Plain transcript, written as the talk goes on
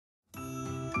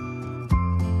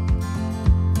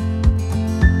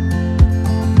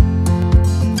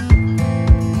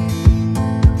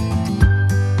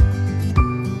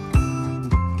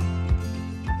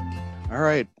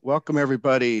right, welcome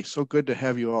everybody. So good to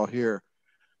have you all here.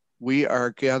 We are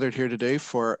gathered here today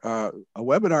for a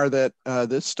webinar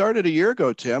that started a year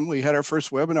ago, Tim. We had our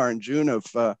first webinar in June of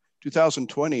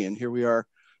 2020, and here we are,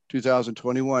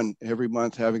 2021, every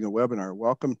month having a webinar.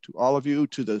 Welcome to all of you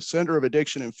to the Center of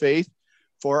Addiction and Faith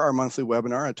for our monthly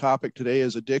webinar. Our topic today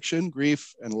is addiction,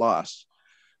 grief, and loss.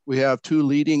 We have two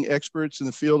leading experts in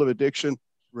the field of addiction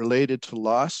related to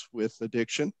loss with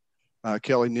addiction.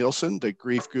 Kelly Nielsen, the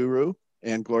grief guru,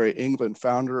 and Gloria England,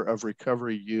 founder of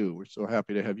Recovery U. We're so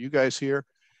happy to have you guys here.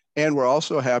 And we're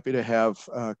also happy to have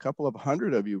a couple of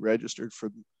hundred of you registered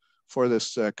for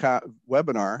this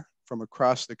webinar from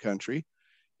across the country.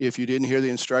 If you didn't hear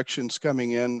the instructions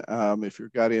coming in, if you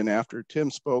got in after Tim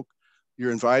spoke,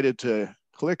 you're invited to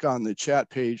click on the chat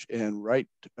page and write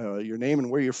your name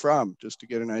and where you're from, just to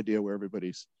get an idea where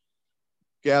everybody's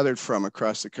gathered from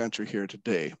across the country here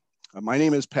today. My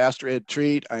name is Pastor Ed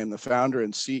Treat. I am the founder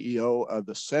and CEO of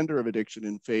the Center of Addiction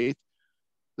and Faith.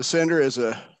 The center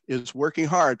is working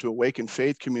hard to awaken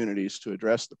faith communities to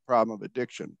address the problem of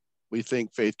addiction. We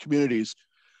think faith communities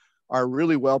are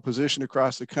really well positioned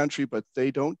across the country, but they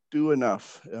don't do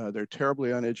enough. They're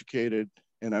terribly uneducated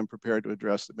and unprepared to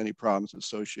address the many problems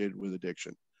associated with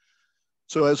addiction.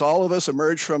 So as all of us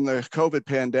emerge from the COVID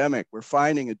pandemic, we're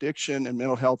finding addiction and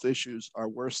mental health issues are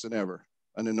worse than ever,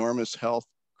 an enormous health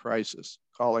crisis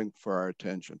calling for our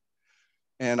attention.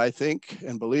 And I think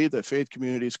and believe that faith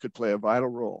communities could play a vital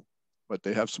role, but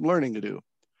they have some learning to do.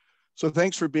 So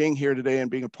thanks for being here today and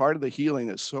being a part of the healing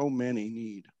that so many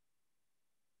need.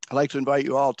 I'd like to invite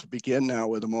you all to begin now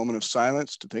with a moment of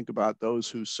silence to think about those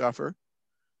who suffer,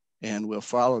 and we'll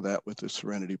follow that with the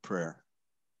Serenity Prayer.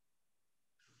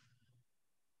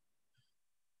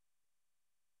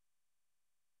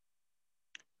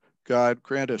 God,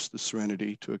 grant us the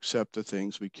serenity to accept the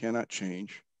things we cannot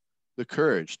change, the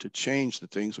courage to change the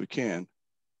things we can,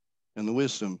 and the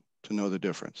wisdom to know the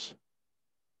difference.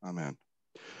 Amen.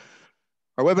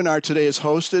 Our webinar today is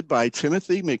hosted by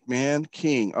Timothy McMahon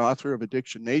King, author of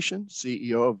Addiction Nation,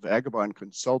 CEO of Vagabond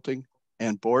Consulting,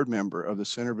 and board member of the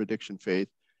Center of Addiction Faith.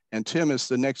 And Tim is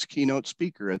the next keynote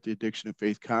speaker at the Addiction and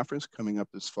Faith Conference coming up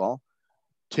this fall.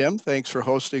 Tim, thanks for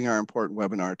hosting our important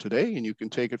webinar today, and you can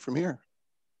take it from here.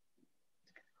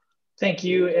 Thank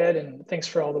you, Ed, and thanks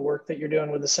for all the work that you're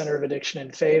doing with the Center of Addiction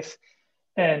and Faith.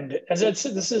 And as Ed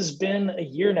said, this has been a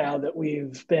year now that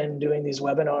we've been doing these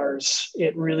webinars.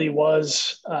 It really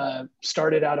was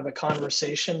started out of a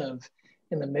conversation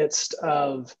in the midst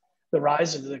of the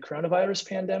rise of the coronavirus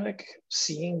pandemic,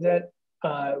 seeing that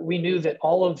we knew that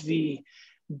all of the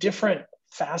different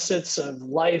facets of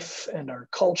life and our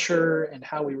culture and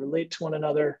how we relate to one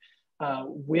another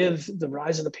with the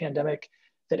rise of the pandemic,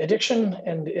 that addiction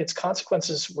and its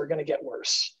consequences were going to get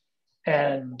worse,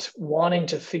 and wanting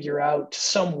to figure out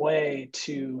some way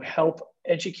to help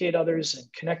educate others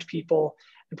and connect people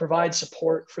and provide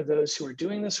support for those who are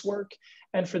doing this work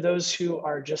and for those who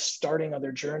are just starting on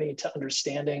their journey to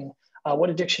understanding what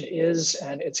addiction is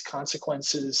and its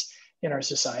consequences in our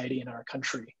society and our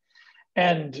country.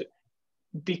 And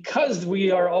because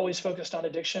we are always focused on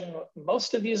addiction,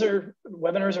 most of these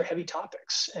webinars are heavy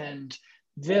topics, and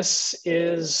this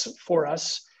is, for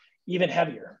us, even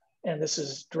heavier. And this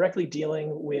is directly dealing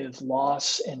with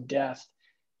loss and death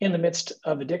in the midst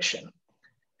of addiction.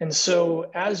 And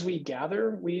so as we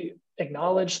gather, we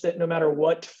acknowledge that no matter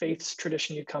what faith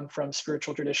tradition you come from,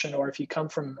 spiritual tradition, or if you come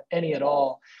from any at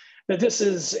all, that this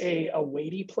is a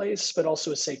weighty place, but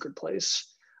also a sacred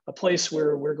place, a place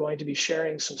where we're going to be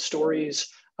sharing some stories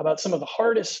about some of the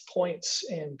hardest points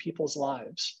in people's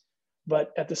lives.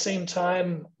 But at the same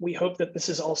time, we hope that this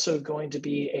is also going to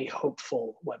be a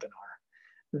hopeful webinar,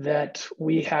 that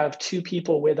we have two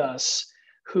people with us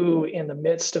who, in the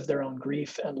midst of their own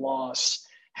grief and loss,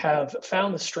 have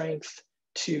found the strength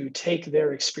to take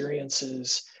their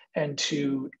experiences and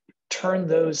to turn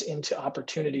those into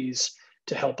opportunities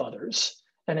to help others.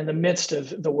 And in the midst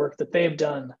of the work that they've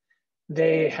done,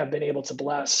 they have been able to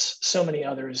bless so many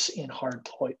others in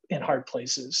hard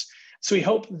places. So we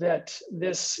hope that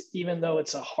this, even though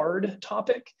it's a hard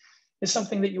topic, is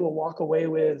something that you will walk away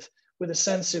with a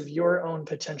sense of your own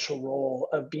potential role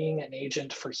of being an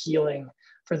agent for healing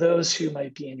for those who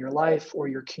might be in your life or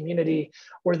your community,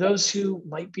 or those who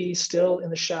might be still in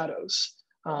the shadows,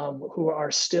 who are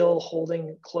still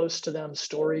holding close to them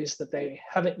stories that they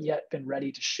haven't yet been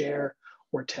ready to share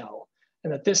or tell.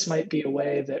 And that this might be a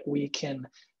way that we can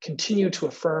continue to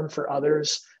affirm for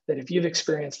others that if you've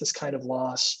experienced this kind of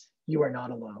loss, you are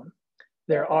not alone.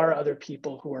 There are other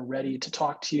people who are ready to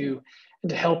talk to you and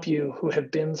to help you who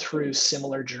have been through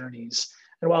similar journeys.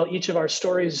 And while each of our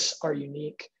stories are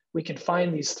unique, we can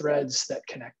find these threads that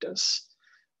connect us.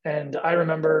 And I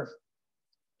remember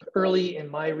early in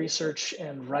my research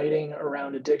and writing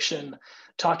around addiction,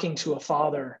 talking to a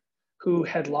father who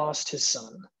had lost his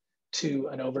son to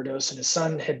an overdose, and his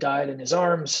son had died in his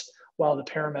arms while the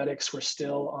paramedics were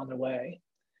still on the way.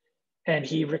 And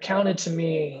he recounted to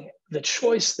me the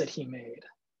choice that he made,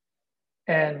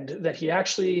 and that he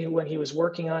actually, when he was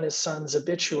working on his son's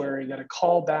obituary, got a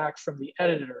call back from the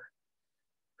editor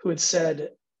who had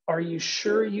said, "Are you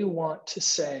sure you want to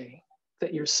say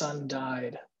that your son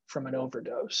died from an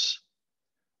overdose?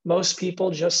 Most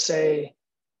people just say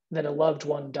that a loved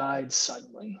one died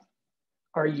suddenly.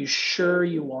 Are you sure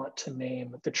you want to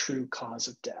name the true cause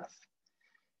of death?"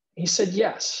 He said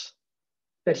yes,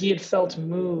 that he had felt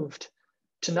moved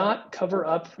to not cover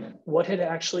up what had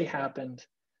actually happened,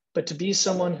 but to be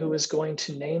someone who was going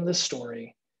to name the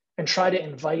story and try to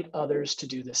invite others to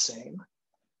do the same,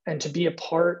 and to be a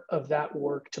part of that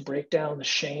work to break down the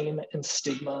shame and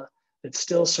stigma that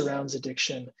still surrounds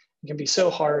addiction. It can be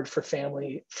so hard for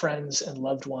family, friends, and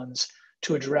loved ones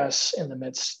to address in the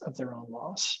midst of their own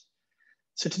loss.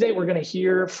 So today we're going to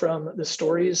hear from the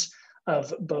stories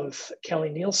of both Kelly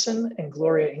Nielsen and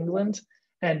Gloria England,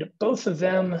 and both of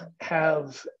them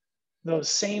have those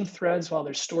same threads. While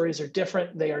their stories are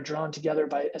different, they are drawn together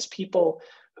as people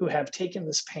who have taken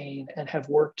this pain and have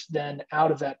worked then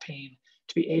out of that pain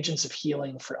to be agents of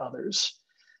healing for others.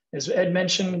 As Ed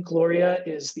mentioned, Gloria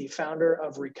is the founder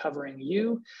of Recovering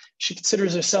You. She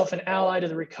considers herself an ally to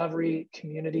the recovery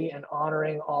community and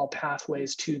honoring all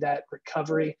pathways to that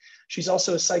recovery. She's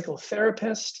also a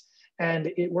psychotherapist,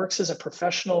 and it works as a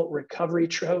professional recovery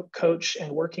coach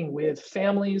and working with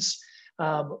families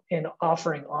in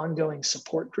offering ongoing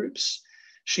support groups.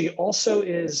 She also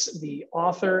is the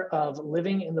author of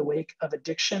Living in the Wake of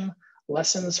Addiction,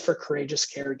 Lessons for Courageous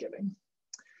Caregiving.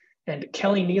 And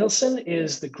Kelly Nielsen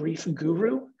is the grief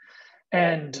guru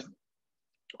and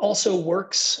also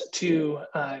works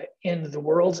in the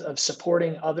world of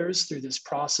supporting others through this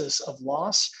process of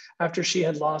loss after she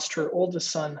had lost her oldest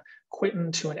son,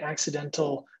 Quentin, to an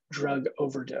accidental drug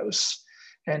overdose.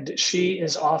 And she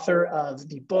is author of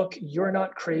the book, You're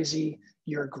Not Crazy,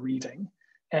 You're Grieving,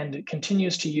 and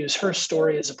continues to use her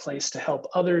story as a place to help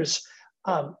others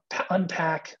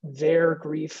unpack their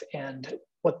grief and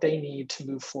what they need to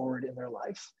move forward in their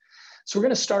life. So we're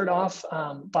going to start off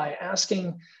by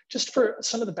asking just for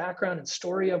some of the background and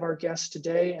story of our guests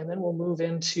today, and then we'll move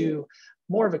into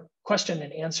more of a question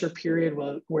and answer period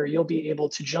where you'll be able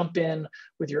to jump in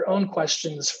with your own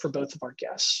questions for both of our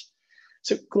guests.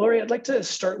 So Gloria, I'd like to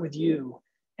start with you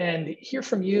and hear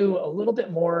from you a little bit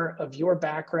more of your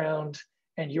background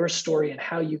and your story and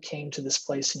how you came to this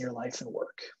place in your life and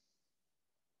work.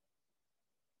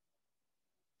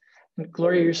 And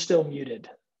Gloria, you're still muted.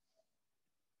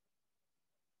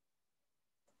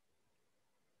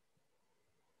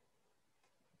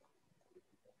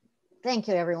 Thank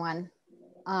you, everyone.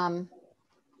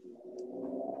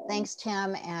 Thanks,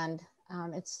 Tim, and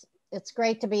it's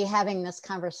great to be having this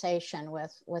conversation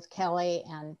with Kelly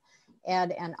and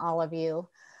Ed and all of you.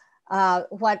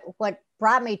 What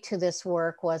brought me to this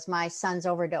work was my son's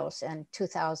overdose in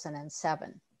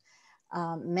 2007,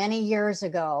 many years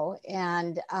ago,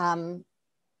 and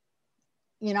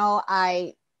you know,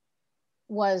 I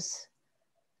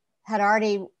had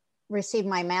already received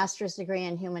my master's degree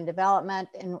in human development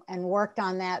and worked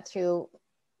on that through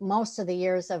most of the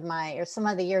years of some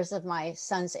of the years of my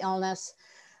son's illness.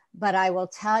 But I will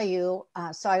tell you,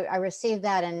 so I received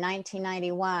that in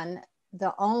 1991.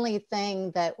 The only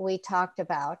thing that we talked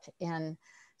about in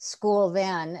school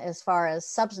then, as far as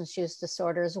substance use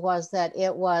disorders, was that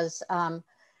it was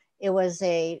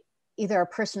either a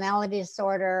personality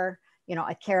disorder, you know,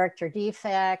 a character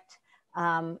defect,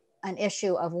 an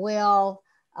issue of will.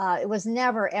 It was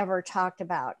never ever talked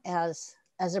about as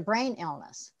a brain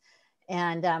illness,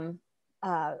 and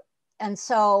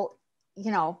so,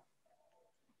 you know,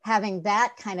 having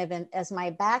that kind of as my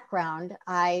background,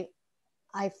 I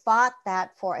fought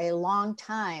that for a long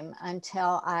time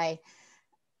until I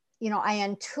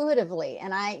intuitively,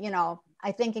 and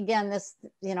I think again, this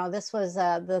was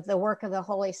the work of the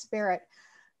Holy Spirit.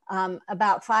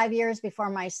 About 5 years before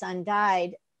my son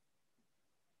died,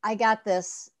 I got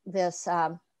this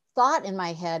thought in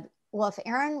my head. Well, if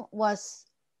Aaron was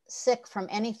sick from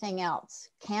anything else,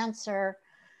 cancer,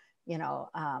 you know,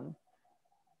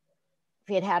 if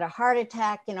he had had a heart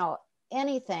attack, you know,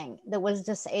 anything that was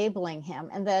disabling him,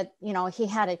 and that, you know, he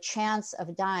had a chance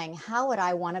of dying, how would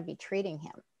I want to be treating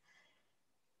him?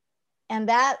 And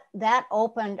that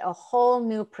opened a whole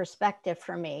new perspective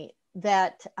for me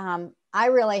that I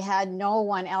really had no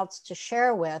one else to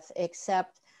share with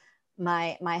except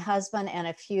my husband and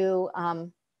a few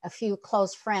a few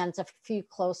close friends, a few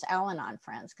close Al-Anon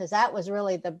friends, because that was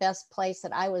really the best place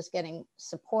that I was getting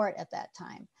support at that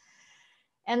time.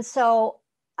 And so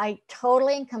I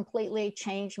totally and completely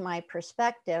changed my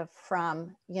perspective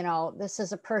from, you know, this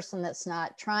is a person that's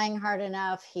not trying hard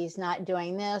enough. He's not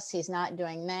doing this. He's not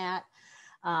doing that.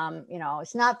 You know,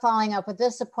 it's not following up with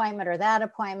this appointment or that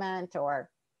appointment,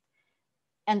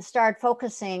 and start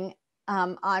focusing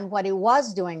on what he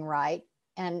was doing right,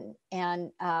 and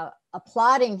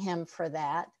applauding him for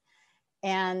that,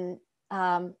 and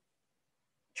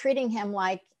treating him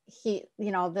like he,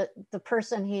 you know, the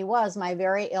person he was, my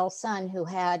very ill son who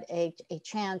had a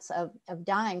chance of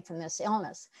dying from this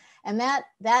illness. And that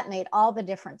made all the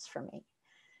difference for me.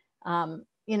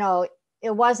 You know,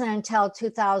 it wasn't until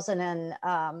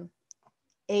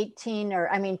 2018, or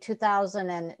I mean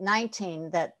 2019,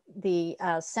 that the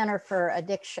Center for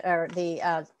Addiction, or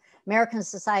the American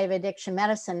Society of Addiction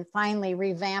Medicine, finally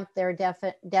revamped their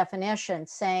definition,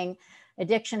 saying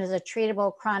addiction is a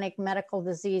treatable chronic medical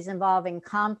disease involving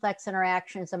complex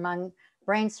interactions among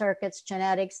brain circuits,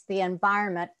 genetics, the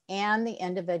environment, and the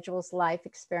individual's life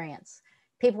experience.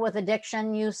 People with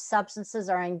addiction use substances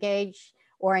or engage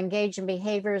in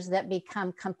behaviors that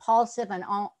become compulsive and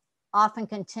often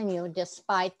continue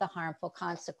despite the harmful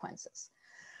consequences.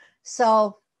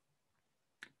 So,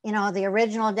 you know, the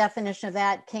original definition of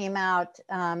that came out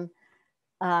in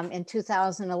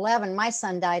 2011. My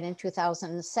son died in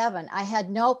 2007. I had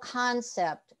no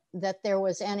concept that there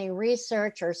was any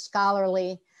research or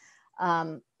scholarly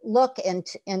look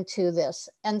into this.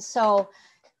 And so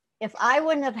if I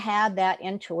wouldn't have had that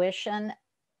intuition,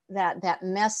 that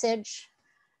message,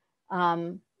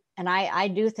 and I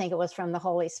do think it was from the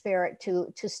Holy Spirit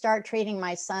to start treating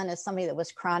my son as somebody that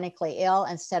was chronically ill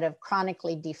instead of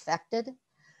chronically defected,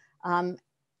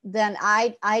 then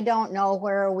I don't know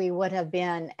where we would have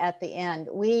been at the end.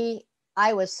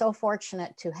 I was so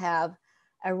fortunate to have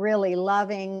a really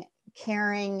loving,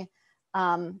 caring,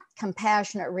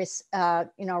 compassionate,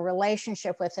 you know,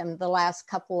 relationship with him the last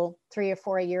 3 or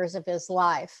 4 years of his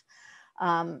life.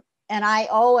 And I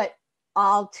owe it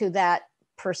all to that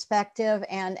perspective,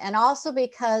 and also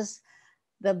because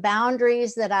the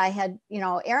boundaries that I had, you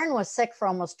know, Aaron was sick for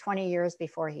almost 20 years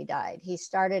before he died. He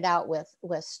started out with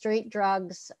street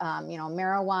drugs, you know,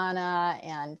 marijuana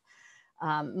and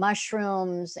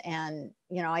mushrooms. And,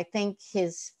 you know, I think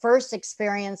his first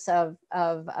experience of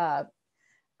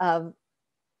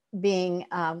being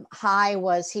high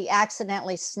was he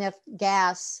accidentally sniffed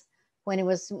gas when he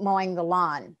was mowing the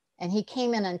lawn. And he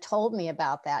came in and told me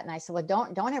about that. And I said, well,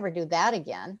 don't ever do that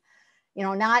again. You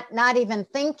know, not even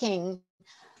thinking,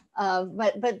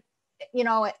 but you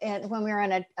know, when we were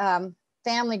in a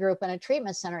family group in a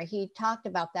treatment center, he talked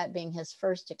about that being his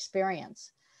first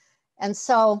experience. And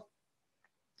so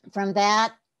from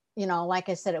that, you know, like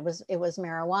I said, it was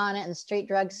marijuana and street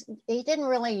drugs. He didn't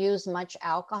really use much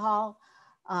alcohol,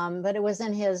 but it was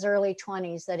in his early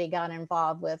 20s that he got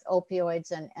involved with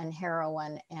opioids and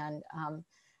heroin.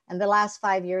 And the last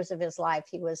 5 years of his life,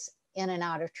 he was in and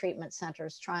out of treatment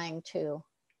centers trying to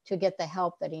get the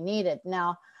help that he needed.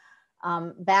 Now,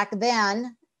 back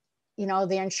then, you know,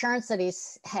 the insurance that he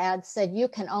had said, you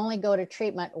can only go to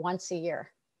treatment once a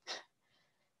year,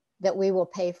 that we will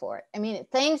pay for it. I mean,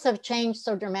 things have changed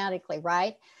so dramatically,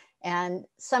 right? And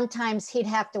sometimes he'd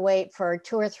have to wait for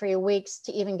 2 or 3 weeks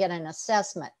to even get an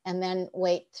assessment, and then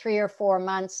wait 3 or 4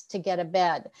 months to get a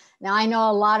bed. Now, I know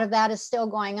a lot of that is still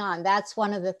going on. That's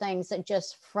one of the things that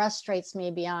just frustrates me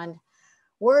beyond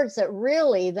words, that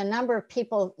really the number of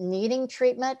people needing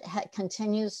treatment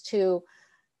continues to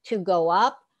go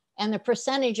up. And the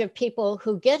percentage of people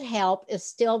who get help is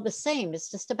still the same.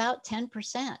 It's just about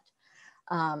 10%.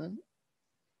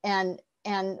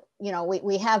 And you know,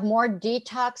 we have more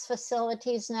detox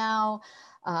facilities now,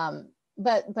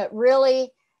 but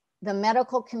really the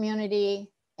medical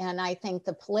community, and I think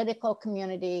the political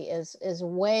community is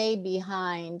way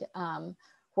behind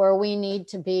where we need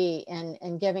to be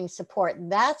in giving support.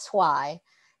 That's why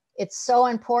it's so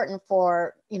important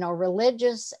for, you know,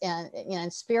 religious and, you know,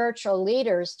 and spiritual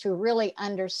leaders to really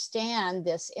understand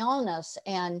this illness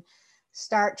and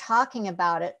start talking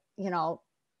about it, you know,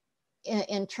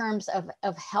 in terms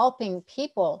of helping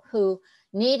people who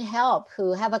need help,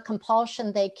 who have a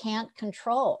compulsion they can't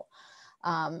control.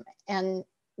 And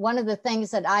one of the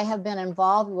things that I have been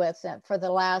involved with for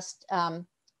the last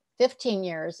 15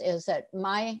 years is that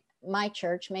my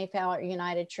church, Mayflower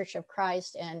United Church of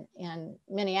Christ in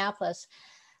Minneapolis,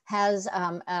 has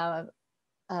a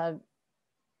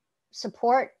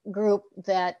support group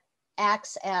that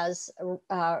acts as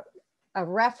a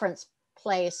reference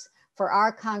place for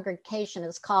our congregation.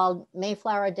 It's called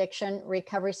Mayflower Addiction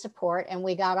Recovery Support. And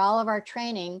we got all of our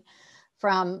training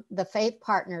from the Faith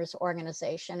Partners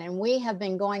organization. And we have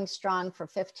been going strong for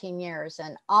 15 years.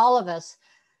 And all of us,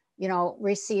 you know,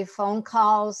 receive phone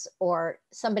calls, or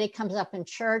somebody comes up in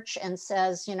church and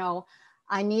says, you know,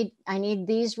 I need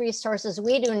these resources.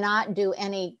 We do not do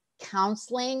any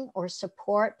counseling or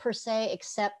support per se,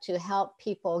 except to help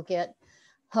people get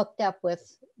hooked up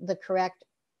with the correct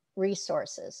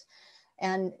resources.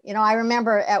 And, you know, I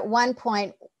remember at one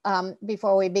point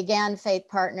before we began Faith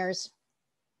Partners,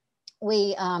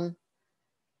 we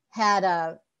had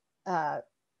a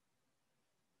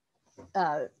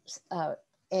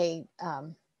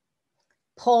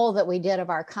poll that we did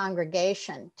of our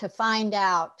congregation to find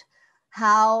out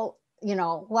how, you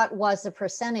know, what was the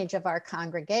percentage of our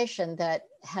congregation that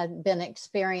had been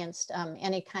experienced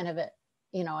any kind of,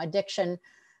 you know, addiction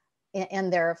in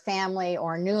their family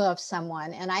or knew of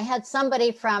someone. And I had somebody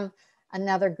from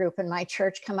another group in my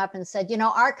church come up and said, you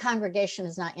know, our congregation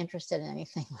is not interested in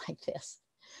anything like this.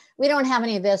 We don't have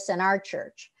any of this in our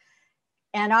church.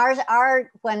 And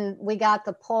when we got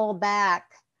the poll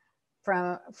back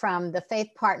from the Faith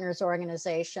Partners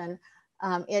organization,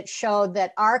 it showed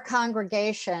that our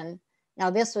congregation, now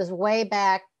this was way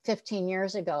back 15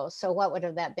 years ago. So what would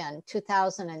have that been?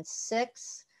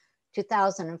 2006,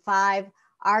 2005.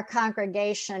 Our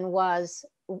congregation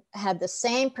had the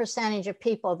same percentage of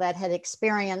people that had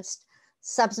experienced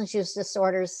substance use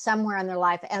disorders somewhere in their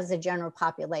life as the general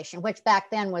population, which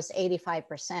back then was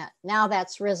 85%. Now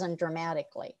that's risen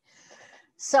dramatically.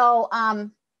 So I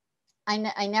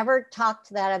never talked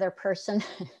to that other person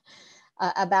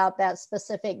about that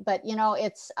specific, but you know,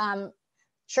 it's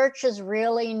churches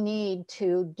really need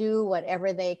to do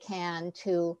whatever they can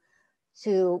to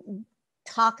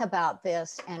talk about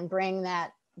this and bring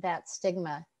that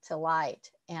stigma to light.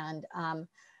 And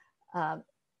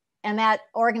that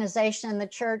organization in the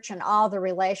church and all the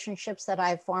relationships that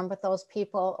I've formed with those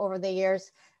people over the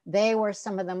years, they were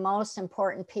some of the most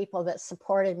important people that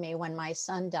supported me when my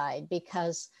son died,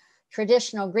 because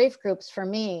traditional grief groups for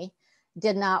me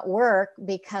did not work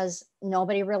because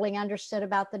nobody really understood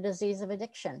about the disease of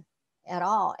addiction at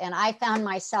all. And I found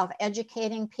myself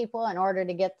educating people in order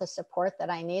to get the support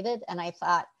that I needed. And I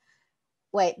thought,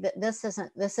 wait, this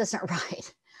isn't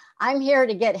right. I'm here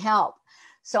to get help.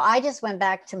 So I just went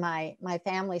back to my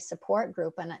family support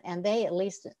group, and they at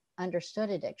least understood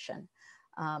addiction.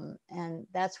 And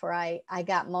that's where I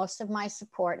got most of my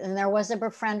support. And there was a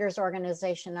befrienders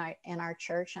organization in our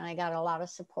church, and I got a lot of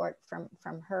support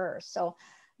from her. So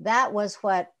that was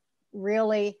what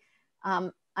really,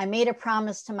 I made a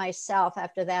promise to myself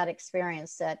after that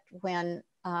experience that when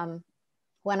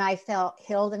I felt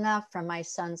healed enough from my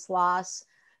son's loss,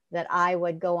 that I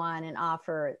would go on and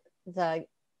offer the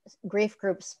grief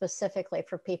group specifically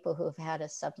for people who've had a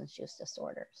substance use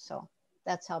disorder. So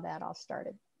that's how that all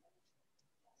started.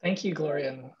 Thank you,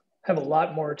 Gloria. And I have a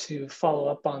lot more to follow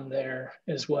up on there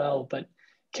as well. But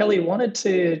Kelly, wanted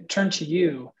to turn to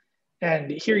you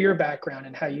and hear your background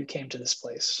and how you came to this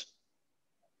place.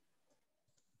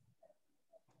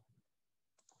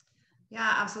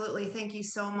 Yeah, absolutely. Thank you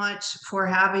so much for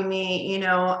having me. You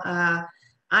know,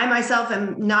 I myself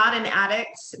am not an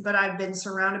addict, but I've been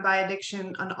surrounded by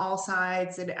addiction on all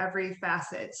sides and every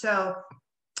facet. So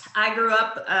I grew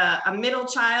up a middle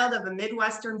child of a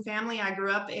Midwestern family. I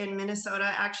grew up in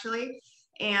Minnesota, actually,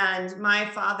 and my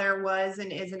father was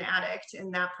and is an addict,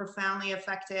 and that profoundly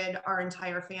affected our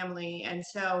entire family. And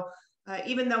so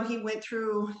even though he went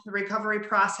through the recovery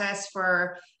process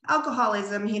for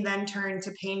alcoholism, he then turned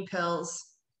to pain pills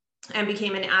and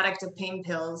became an addict of pain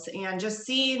pills. And just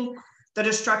seeing the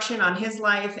destruction on his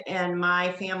life and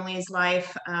my family's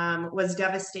life was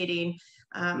devastating.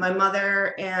 My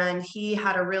mother and he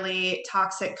had a really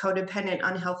toxic, codependent,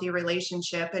 unhealthy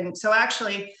relationship. And so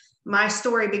actually my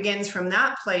story begins from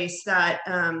that place, that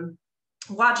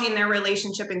watching their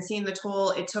relationship and seeing the toll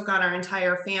it took on our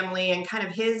entire family, and kind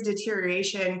of his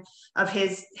deterioration of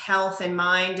his health and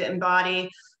mind and body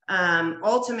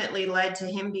ultimately led to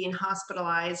him being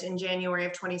hospitalized in January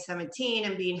of 2017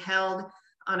 and being held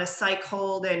on a psych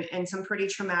hold and some pretty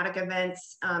traumatic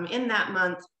events in that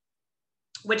month,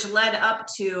 which led up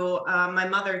to my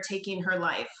mother taking her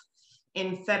life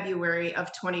in February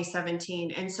of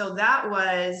 2017. And so that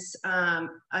was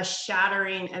a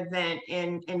shattering event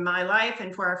in my life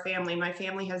and for our family. My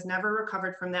family has never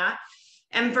recovered from that.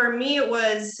 And for me, it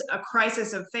was a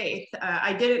crisis of faith.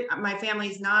 My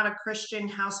family's not a Christian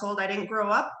household. I didn't grow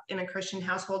up in a Christian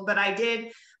household, but I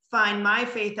did find my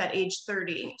faith at age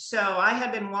 30. So I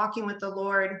had been walking with the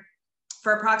Lord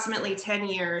for approximately 10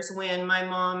 years when my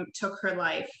mom took her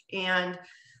life. And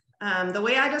The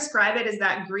way I describe it is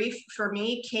that grief for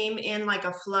me came in like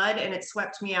a flood and it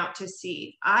swept me out to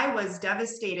sea. I was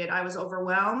devastated. I was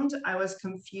overwhelmed. I was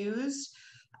confused.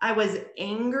 I was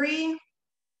angry.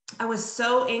 I was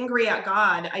so angry at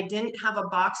God. I didn't have a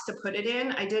box to put it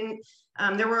in.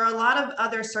 There were a lot of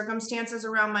other circumstances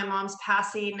around my mom's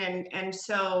passing. And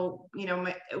so,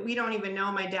 we don't even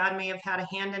know, my dad may have had a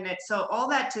hand in it. So all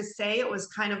that to say, it was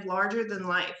kind of larger than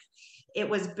life. It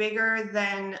was bigger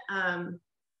than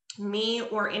me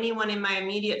or anyone in my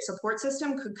immediate support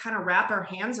system could kind of wrap our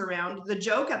hands around. The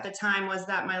joke at the time was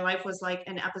that my life was like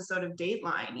an episode of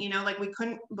Dateline, like we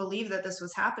couldn't believe that this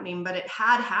was happening, but it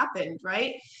had happened,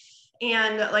 right?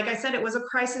 And like I said, it was a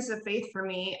crisis of faith for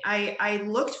me. I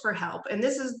looked for help. And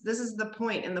this is the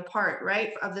point and the part,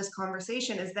 right, of this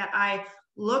conversation, is that I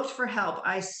looked for help.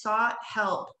 I sought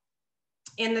help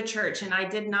in the church and I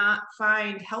did not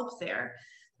find help there.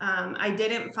 I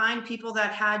didn't find people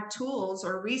that had tools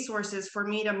or resources for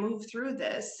me to move through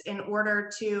this in order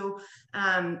to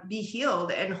be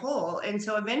healed and whole. And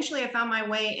so eventually I found my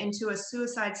way into a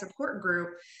suicide support group.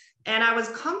 And I was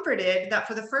comforted that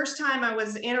for the first time I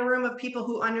was in a room of people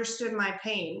who understood my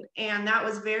pain. And that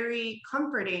was very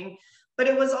comforting. But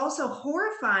it was also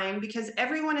horrifying because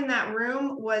everyone in that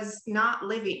room was not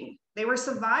living. They were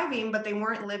surviving, but they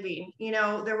weren't living.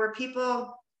 There were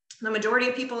people. The majority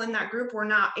of people in that group were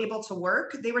not able to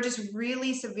work. They were just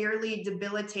really severely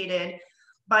debilitated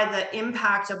by the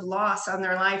impact of loss on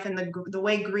their life and the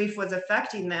way grief was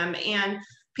affecting them. And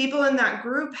people in that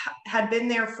group had been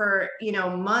there for,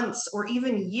 months or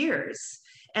even years.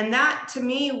 And that to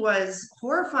me was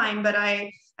horrifying, but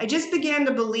I just began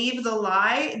to believe the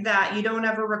lie that you don't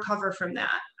ever recover from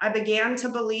that. I began to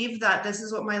believe that this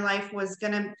is what my life was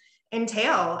going to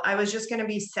entail. I was just going to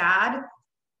be sad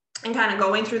and kind of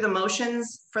going through the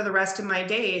motions for the rest of my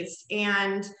days.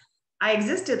 And I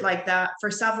existed like that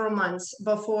for several months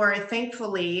before,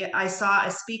 thankfully, I saw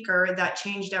a speaker that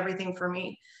changed everything for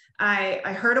me.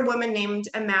 I heard a woman named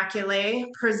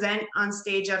Immaculée present on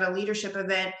stage at a leadership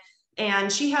event,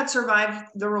 and she had survived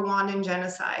the Rwandan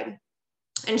genocide.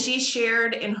 And she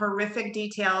shared in horrific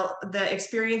detail the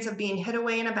experience of being hid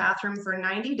away in a bathroom for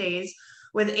 90 days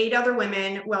with 8 other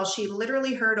women, while she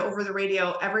literally heard over the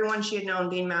radio everyone she had known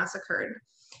being massacred.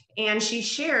 And she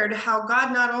shared how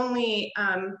God not only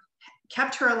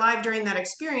kept her alive during that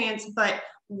experience, but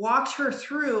walked her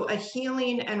through a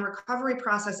healing and recovery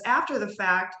process after the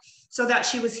fact so that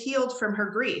she was healed from her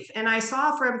grief. And I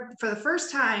saw for the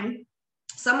first time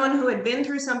someone who had been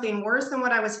through something worse than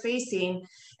what I was facing,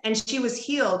 and she was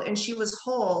healed and she was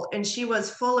whole and she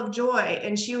was full of joy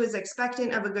and she was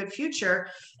expectant of a good future.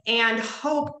 And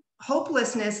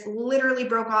hopelessness literally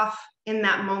broke off in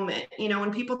that moment.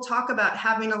 When people talk about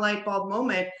having a light bulb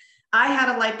moment, I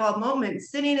had a light bulb moment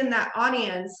sitting in that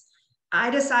audience. I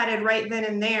decided right then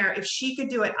and there, if she could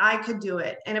do it, I could do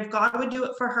it. And if God would do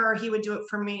it for her, he would do it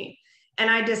for me. And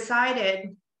I decided,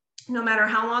 no matter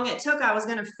how long it took, I was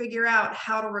going to figure out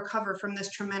how to recover from this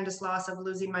tremendous loss of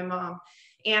losing my mom.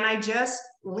 And I just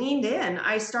leaned in.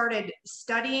 I started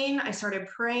studying, I started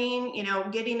praying,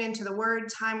 getting into the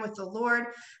word, time with the Lord.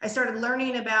 I started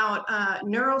learning about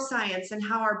neuroscience and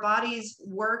how our bodies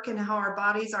work and how our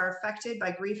bodies are affected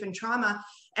by grief and trauma.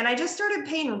 And I just started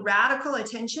paying radical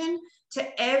attention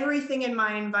to everything in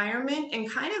my environment, and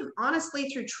kind of honestly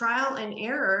through trial and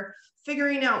error,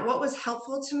 figuring out what was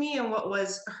helpful to me and what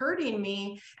was hurting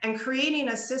me, and creating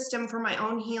a system for my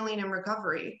own healing and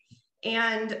recovery.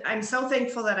 And I'm so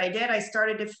thankful that I did. I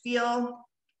started to feel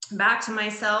back to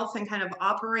myself and kind of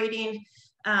operating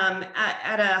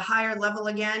at a higher level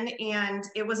again. And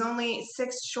it was only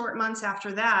 6 short months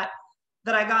after that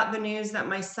I got the news that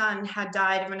my son had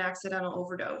died of an accidental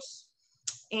overdose.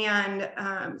 And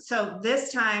so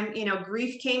this time,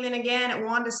 grief came in again. It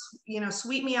wanted to,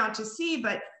 sweep me out to sea,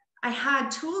 but I had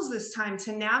tools this time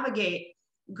to navigate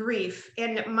grief.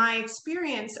 And my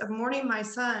experience of mourning my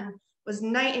son was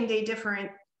night and day different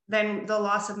than the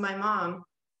loss of my mom.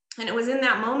 And it was in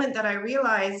that moment that I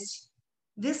realized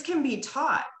this can be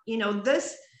taught.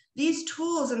 These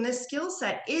tools and this skill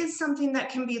set is something that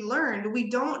can be learned. We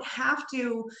don't have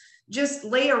to just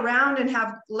lay around and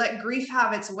let grief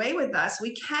have its way with us.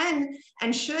 We can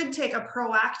and should take a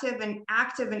proactive and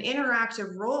active and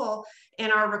interactive role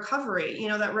in our recovery.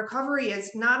 That recovery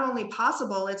is not only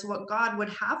possible, it's what God would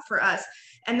have for us.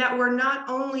 And that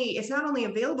it's not only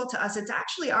available to us, it's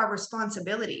actually our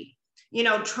responsibility.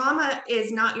 Trauma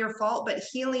is not your fault, but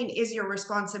healing is your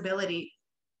responsibility.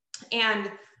 And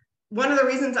one of the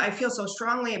reasons I feel so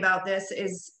strongly about this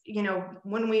is,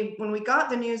 when we got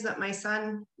the news that my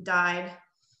son died,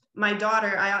 my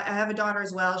daughter, I have a daughter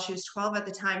as well. She was 12 at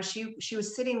the time. She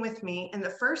was sitting with me. And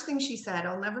the first thing she said,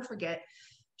 I'll never forget,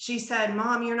 she said,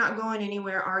 "Mom, you're not going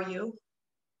anywhere, are you?"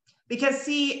 Because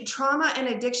see, trauma and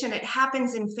addiction, it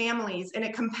happens in families and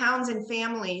it compounds in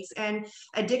families. And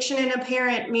addiction in a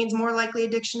parent means more likely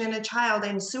addiction in a child.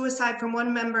 And suicide from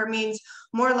one member means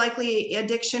more likely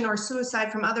addiction or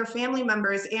suicide from other family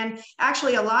members. And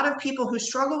actually, a lot of people who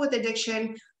struggle with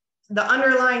addiction, the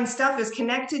underlying stuff is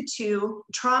connected to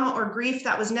trauma or grief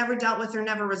that was never dealt with or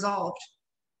never resolved.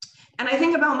 And I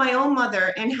think about my own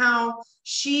mother and how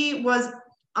she was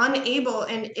unable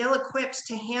and ill-equipped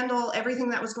to handle everything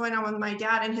that was going on with my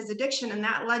dad and his addiction, and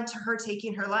that led to her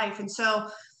taking her life. And so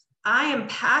I am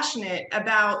passionate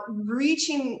about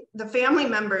reaching the family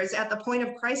members at the point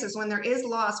of crisis, when there is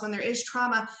loss, when there is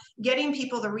trauma, getting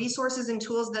people the resources and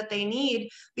tools that they need,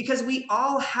 because we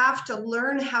all have to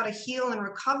learn how to heal and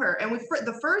recover. And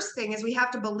the first thing is we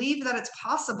have to believe that it's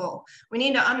possible. We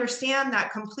need to understand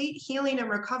that complete healing and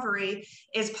recovery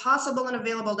is possible and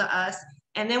available to us.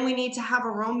 And then we need to have a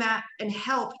roadmap and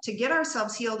help to get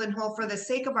ourselves healed and whole for the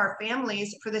sake of our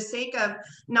families, for the sake of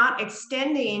not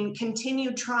extending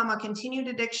continued trauma, continued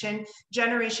addiction,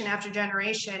 generation after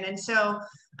generation. And so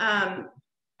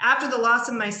after the loss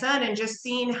of my son and just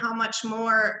seeing how much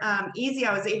more easy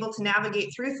I was able to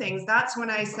navigate through things, that's when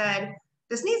I said,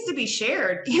 this needs to be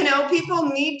shared. You know, people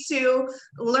need to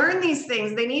learn these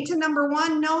things. They need to, number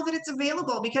one, know that it's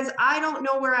available, because I don't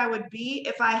know where I would be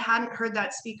if I hadn't heard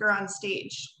that speaker on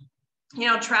stage. You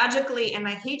know, tragically, and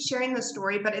I hate sharing the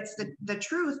story, but it's the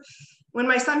truth. When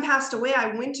my son passed away,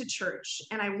 I went to church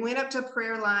and I went up to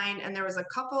prayer line, and there was a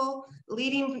couple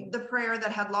leading the prayer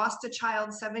that had lost a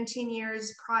child 17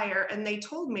 years prior. And they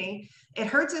told me, it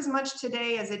hurts as much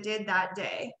today as it did that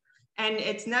day. And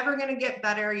it's never going to get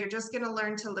better. You're just going to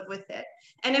learn to live with it.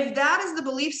 And if that is the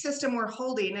belief system we're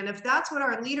holding, and if that's what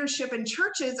our leadership and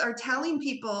churches are telling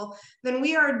people, then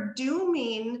we are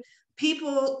dooming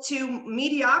people to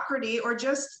mediocrity, or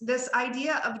just this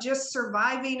idea of just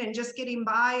surviving and just getting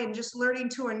by and just learning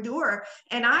to endure.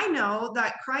 And I know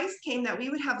that Christ came that we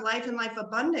would have life and life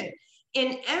abundant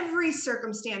in every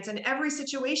circumstance and every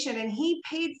situation. And he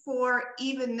paid for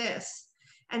even this.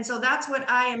 And so that's what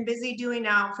I am busy doing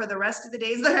now for the rest of the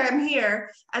days that I'm here,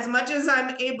 as much as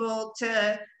I'm able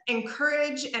to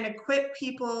encourage and equip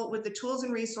people with the tools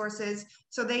and resources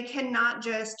so they can not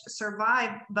just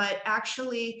survive, but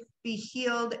actually be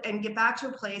healed and get back to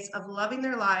a place of loving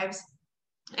their lives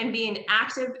and being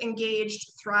active,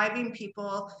 engaged, thriving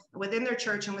people within their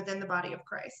church and within the body of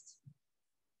Christ.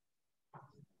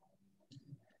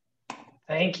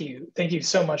 Thank you. Thank you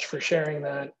so much for sharing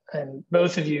that. And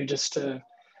both of you, just to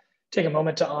take a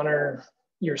moment to honor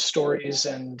your stories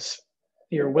and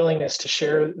your willingness to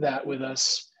share that with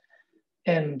us.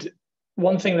 And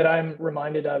one thing that I'm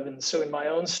reminded of, and so in my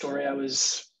own story, I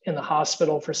was in the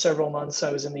hospital for several months.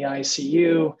 I was in the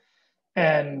ICU,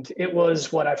 and it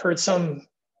was what I've heard some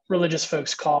religious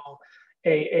folks call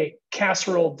a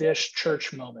casserole dish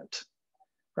church moment,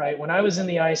 right? When I was in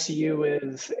the ICU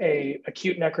with a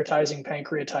acute necrotizing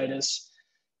pancreatitis,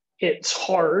 it's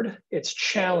hard, it's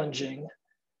challenging,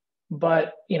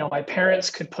 but you know, my parents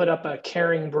could put up a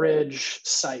Caring Bridge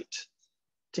site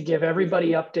to give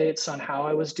everybody updates on how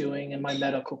I was doing in my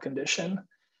medical condition.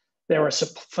 There were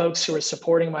folks who were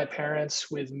supporting my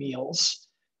parents with meals.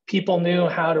 People knew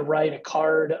how to write a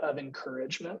card of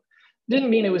encouragement. Didn't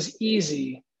mean it was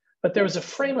easy, but there was a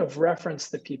frame of reference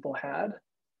that people had.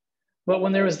 But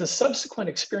when there was the subsequent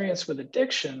experience with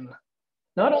addiction,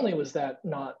 not only was that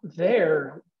not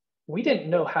there, we didn't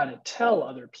know how to tell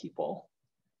other people.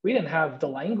 We didn't have the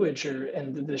language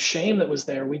and the shame that was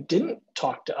there. We didn't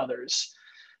talk to others.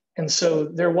 And so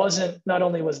there wasn't, not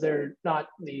only was there not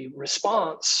the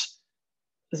response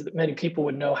that many people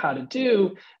would know how to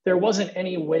do, there wasn't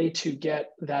any way to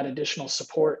get that additional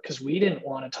support because we didn't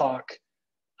want to talk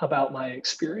about my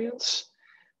experience.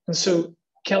 And so,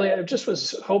 Kelly, I just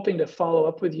was hoping to follow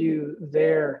up with you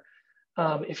there.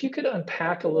 If you could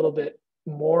unpack a little bit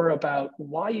more about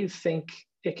why you think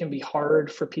it can be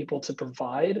hard for people to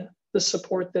provide the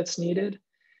support that's needed.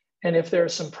 And if there are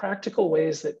some practical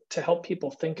ways that to help people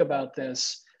think about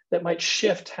this that might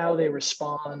shift how they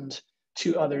respond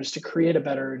to others to create a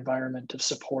better environment of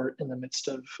support in the midst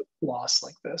of loss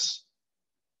like this.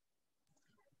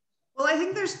 Well, I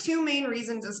think there's two main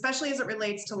reasons, especially as it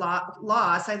relates to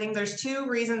loss. I think there's two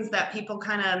reasons that people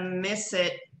kind of miss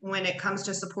it when it comes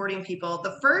to supporting people.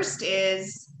 The first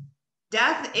is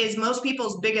death is most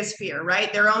people's biggest fear,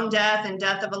 right? Their own death and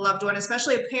death of a loved one,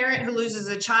 especially a parent who loses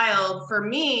a child. For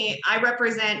me, I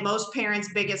represent most parents'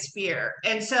 biggest fear.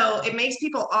 And so it makes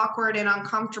people awkward and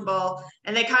uncomfortable,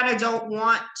 and they kind of don't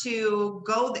want to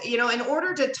go, you know, in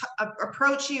order to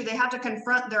approach you, they have to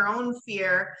confront their own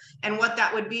fear and what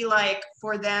that would be like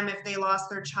for them if they lost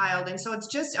their child. And so it's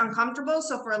just uncomfortable.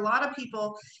 So for a lot of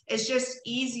people, it's just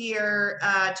easier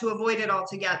to avoid it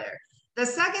altogether. The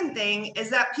second thing is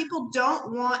that people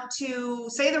don't want to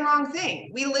say the wrong thing.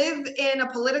 We live in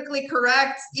a politically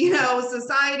correct, you know,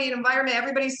 society and environment.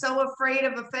 Everybody's so afraid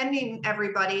of offending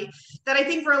everybody that I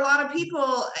think for a lot of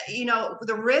people, you know,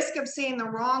 the risk of saying the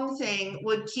wrong thing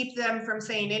would keep them from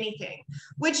saying anything,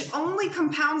 which only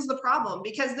compounds the problem.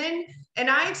 Because then, and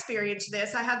I experienced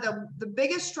this, I had the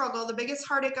biggest struggle, the biggest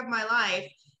heartache of my life.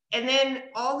 And then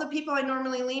all the people I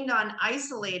normally leaned on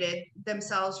isolated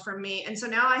themselves from me. And so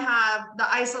now I have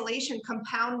the isolation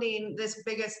compounding this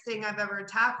biggest thing I've ever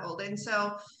tackled. And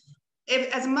so if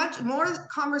as much more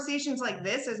conversations like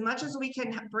this, as much as we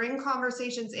can bring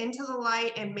conversations into the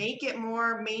light and make it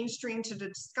more mainstream to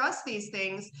discuss these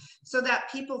things so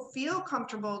that people feel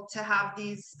comfortable to have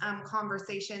these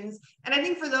conversations. And I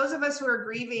think for those of us who are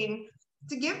grieving,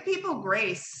 to give people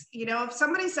grace. You know, if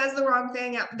somebody says the wrong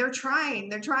thing, they're trying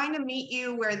to meet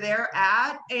you where they're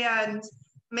at, and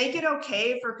make it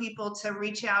okay for people to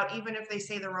reach out, even if they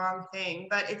say the wrong thing,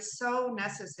 but it's so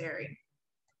necessary.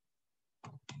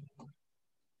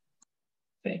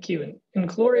 Thank you. And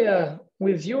Gloria,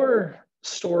 with your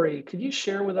story, could you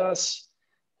share with us,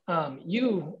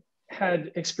 you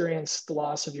had experienced the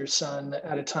loss of your son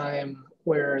at a time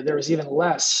where there was even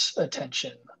less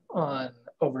attention on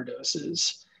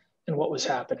overdoses and what was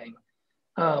happening.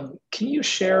 Can you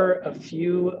share a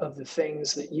few of the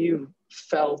things that you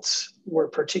felt were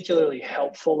particularly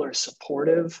helpful or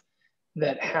supportive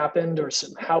that happened, or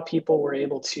how people were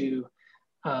able to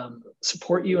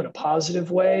support you in a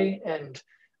positive way? And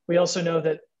we also know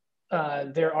that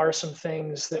there are some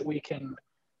things that we can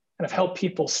kind of help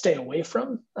people stay away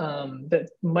from that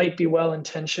might be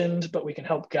well-intentioned, but we can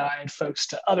help guide folks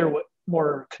to other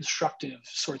more constructive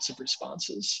sorts of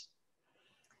responses.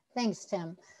 Thanks,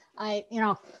 Tim. I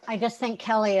just think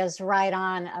Kelly is right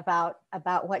on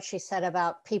about what she said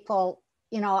about people.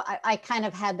 You know, I kind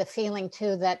of had the feeling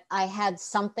too that I had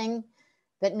something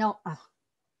that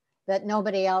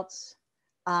nobody else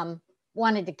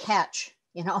wanted to catch.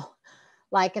 You know,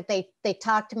 like if they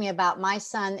talked to me about my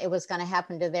son, it was going to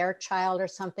happen to their child or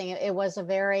something. It was a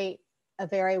very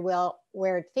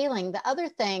weird feeling. The other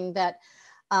thing that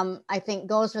I think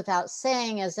goes without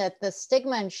saying is that the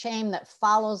stigma and shame that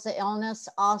follows the illness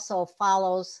also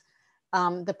follows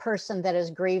the person that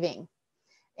is grieving.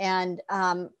 And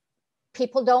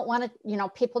people don't want to,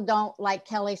 people don't, like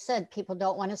Kelly said, people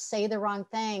don't want to say the wrong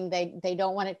thing. They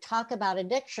don't want to talk about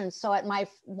addiction. So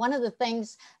one of the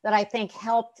things that I think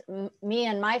helped me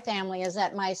and my family is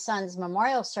at my son's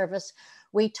memorial service,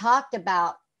 we talked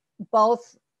about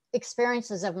both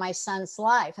experiences of my son's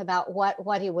life, about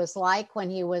what he was like when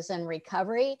he was in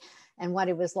recovery and what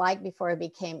he was like before he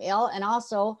became ill, and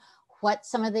also what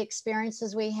some of the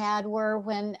experiences we had were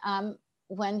when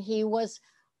he was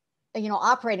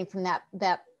operating from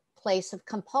that place of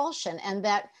compulsion, and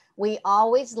that we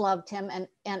always loved him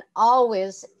and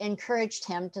always encouraged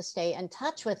him to stay in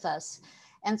touch with us.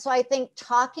 And so I think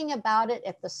talking about it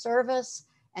at the service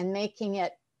and making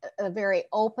it a very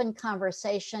open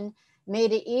conversation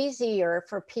made it easier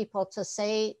for people to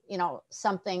say,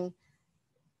 something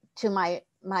to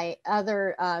my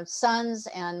other sons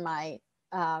and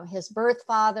his birth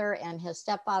father and his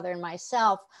stepfather and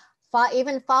myself.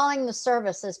 Even following the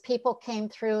service, as people came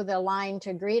through the line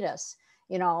to greet us,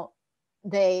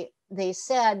 they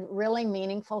said really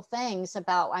meaningful things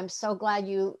about, I'm so glad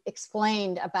you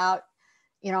explained about,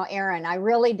 Aaron, I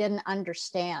really didn't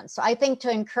understand. So I think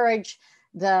to encourage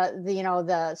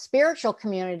the spiritual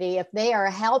community, if they are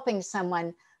helping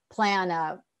someone plan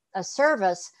a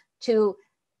service, to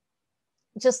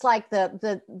just like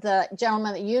the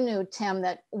gentleman that you knew, Tim,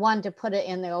 that wanted to put it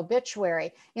in the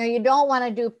obituary, you don't want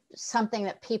to do something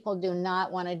that people do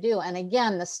not want to do. And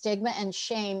again, the stigma and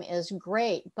shame is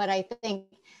great, but I think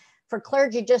for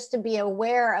clergy just to be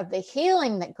aware of the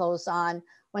healing that goes on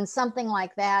when something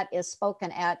like that is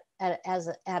spoken at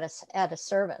a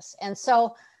service. And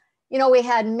so, we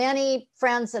had many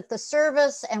friends at the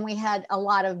service, and we had a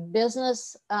lot of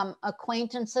business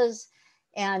acquaintances.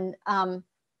 And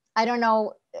I don't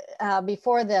know,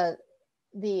 before the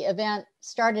event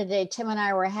started today, Tim and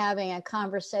I were having a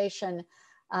conversation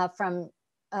from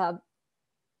an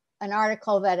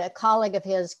article that a colleague of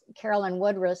his, Carolyn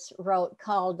Woodruff, wrote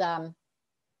called,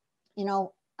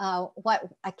 what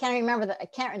I can't remember I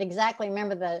can't exactly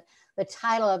remember the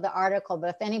title of the article, but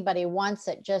if anybody wants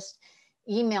it, just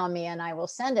email me and I will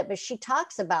send it. But she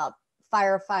talks about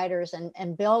firefighters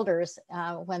and builders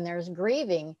when there's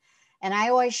grieving. And I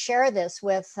always share this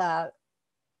with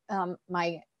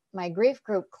my grief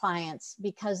group clients,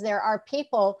 because there are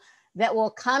people that will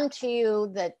come to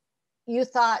you that you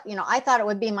thought, I thought it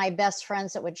would be my best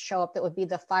friends that would show up, that would be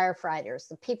the firefighters,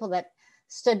 the people that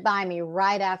stood by me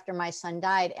right after my son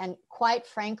died. And quite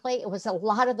frankly, it was a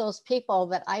lot of those people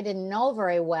that I didn't know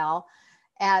very well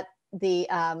at the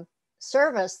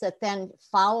service that then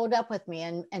followed up with me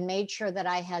and made sure that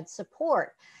I had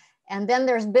support. And then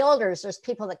there's builders, there's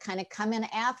people that kind of come in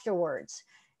afterwards.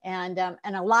 And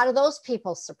a lot of those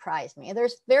people surprised me.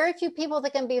 There's very few people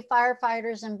that can be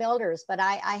firefighters and builders, but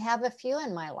I have a few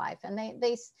in my life, and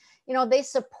they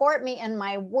support me in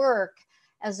my work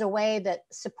as a way that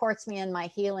supports me in my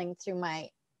healing through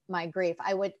my grief.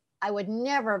 I would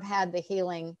never have had the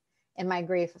healing in my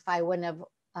grief if I wouldn't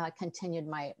have continued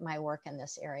my work in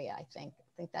this area. I think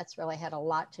that's really had a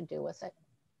lot to do with it.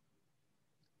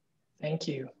 Thank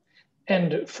you.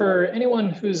 And for anyone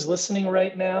who's listening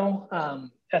right now,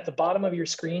 at the bottom of your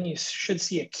screen, you should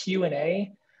see a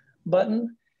Q&A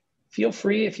button. Feel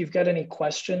free, if you've got any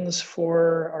questions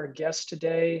for our guest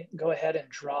today, go ahead and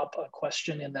drop a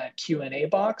question in that Q&A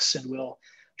box, and we'll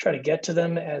try to get to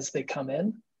them as they come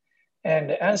in.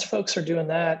 And as folks are doing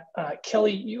that,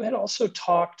 Kelly, you had also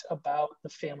talked about the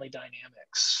family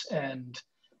dynamics and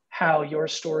how your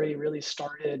story really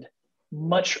started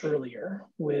much earlier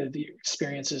with the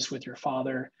experiences with your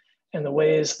father, and the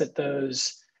ways that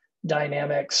those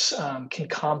dynamics can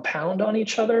compound on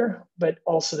each other, but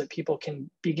also that people can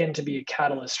begin to be a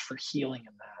catalyst for healing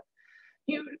in that.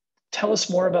 You tell us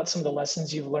more about some of the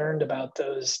lessons you've learned about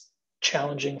those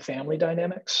challenging family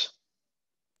dynamics?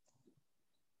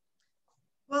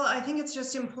 Well, I think it's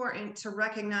just important to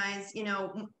recognize,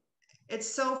 it's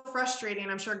so frustrating.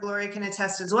 I'm sure Gloria can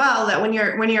attest as well, that when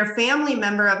you're a family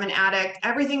member of an addict,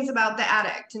 everything's about the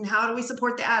addict and how do we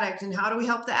support the addict and how do we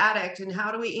help the addict and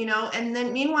how do we, and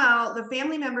then meanwhile, the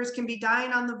family members can be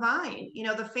dying on the vine.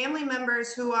 The family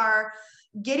members who are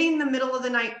getting the middle of the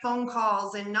night phone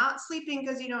calls and not sleeping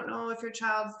because you don't know if your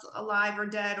child's alive or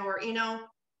dead, or,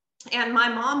 and my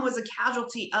mom was a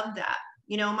casualty of that.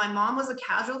 My mom was a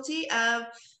casualty of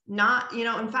not,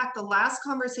 in fact, the last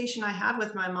conversation I had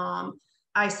with my mom,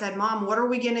 I said, Mom, what are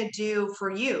we going to do for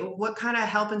you? What kind of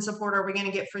help and support are we going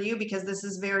to get for you? Because this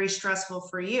is very stressful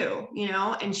for you,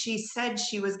 and she said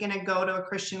she was going to go to a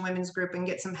Christian women's group and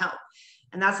get some help.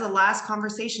 And that's the last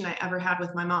conversation I ever had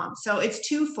with my mom. So it's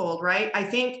twofold, right? I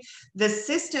think the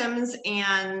systems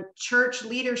and church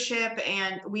leadership,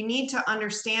 and we need to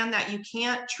understand that you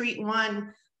can't treat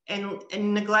one and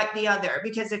neglect the other,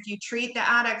 because if you treat the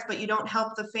addict but you don't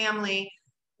help the family,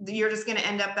 you're just going to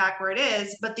end up back where it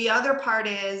is. But the other part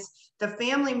is the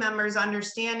family members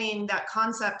understanding that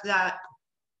concept that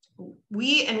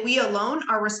we alone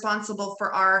are responsible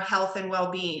for our health and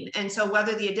well-being. And so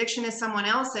whether the addiction is someone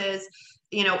else's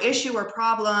issue or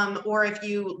problem, or if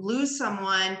you lose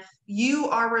someone, you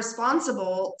are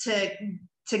responsible to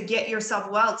get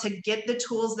yourself well, to get the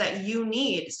tools that you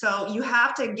need. So you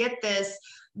have to get this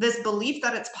belief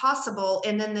that it's possible,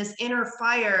 and then this inner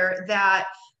fire that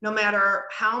no matter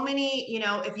how many,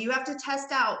 if you have to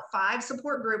test out 5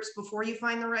 support groups before you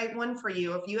find the right one for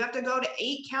you, if you have to go to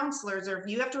 8 counselors, or if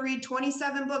you have to read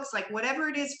 27 books, like whatever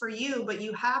it is for you, but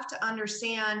you have to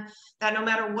understand that no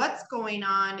matter what's going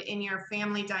on in your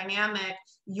family dynamic,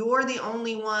 you're the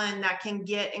only one that can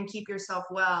get and keep yourself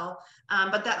well.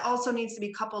 But that also needs to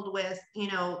be coupled with,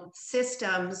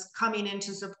 systems coming in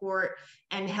to support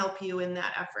and help you in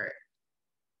that effort.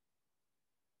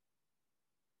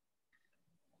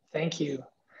 Thank you.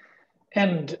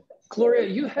 And Gloria,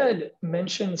 you had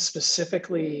mentioned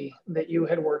specifically that you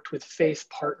had worked with faith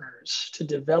partners to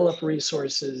develop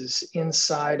resources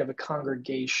inside of a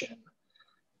congregation.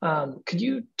 Could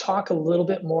you talk a little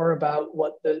bit more about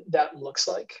what that looks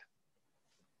like?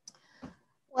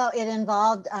 Well, it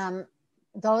involved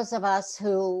those of us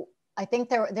who, I think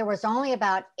there was only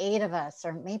about 8 of us,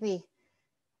 or maybe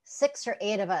 6 or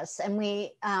 8 of us. And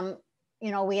we,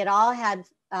 we had all had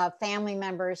family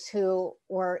members who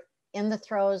were in the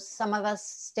throes, some of us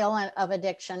still of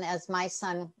addiction, as my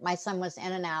son was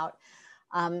in and out.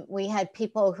 We had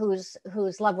people whose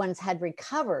loved ones had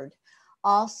recovered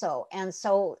also. And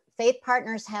so Faith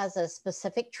Partners has a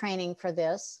specific training for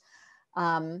this.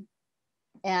 And,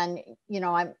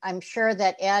 I'm sure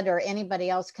that Ed or anybody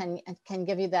else can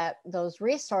give you those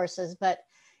resources, but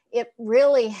it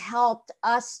really helped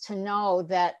us to know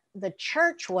that the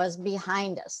church was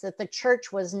behind us, that the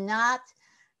church was not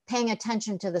paying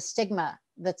attention to the stigma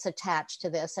that's attached to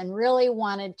this, and really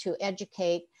wanted to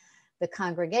educate the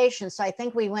congregation. So I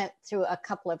think we went through a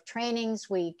couple of trainings.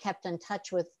 We kept in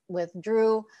touch with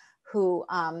Drew, who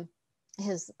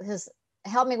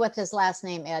help me with his last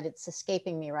name, Ed. It's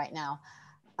escaping me right now.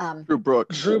 Drew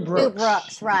Brooks. Drew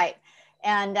Brooks, right.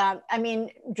 And I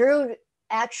mean, Drew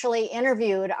actually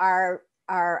interviewed our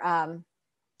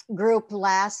group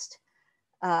last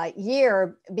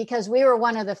year, because we were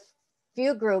one of the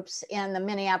few groups in the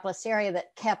Minneapolis area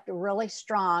that kept really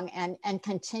strong and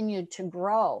continued to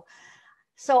grow.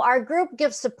 So our group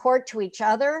gives support to each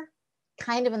other,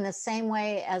 kind of in the same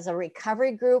way as a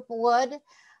recovery group would,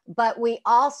 but we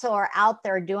also are out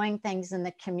there doing things in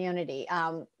the community.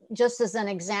 Just as an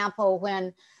example,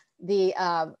 when the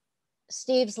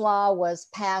Steve's Law was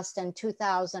passed in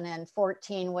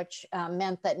 2014, which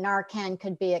meant that Narcan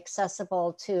could be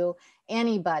accessible to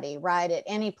anybody, right? At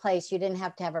any place. You didn't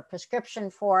have to have a prescription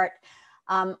for it.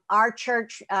 Our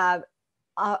church,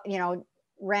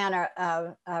 ran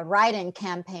a write-in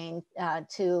campaign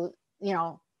to,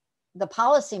 the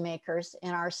policymakers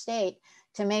in our state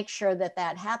to make sure that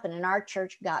that happened. And our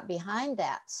church got behind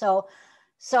that. So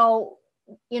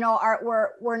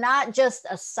we're not just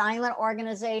a silent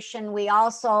organization. We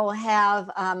also have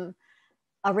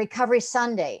a recovery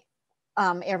Sunday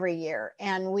every year,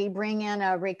 and we bring in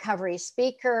a recovery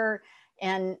speaker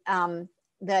and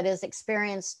that is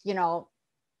experienced,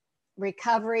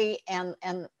 recovery and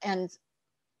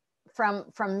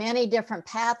from many different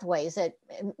pathways. It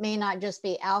may not just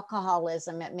be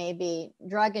alcoholism, it may be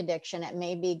drug addiction, it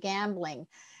may be gambling,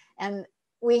 and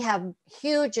we have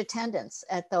huge attendance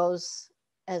at those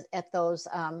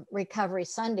recovery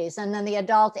Sundays. And then the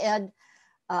adult ed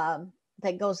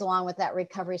that goes along with that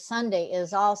recovery Sunday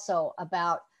is also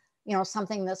about,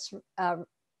 something that's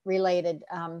related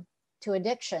to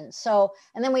addiction. So,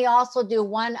 and then we also do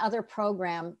one other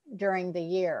program during the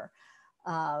year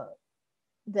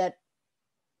that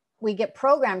we get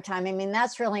program time. I mean,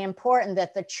 that's really important,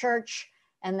 that the church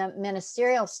and the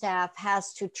ministerial staff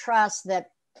has to trust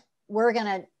that we're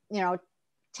going to,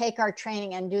 take our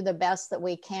training and do the best that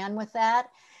we can with that,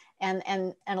 and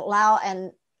allow,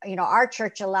 and our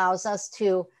church allows us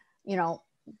to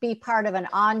be part of an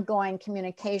ongoing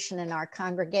communication in our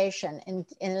congregation in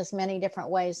as many different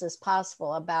ways as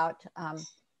possible about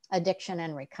addiction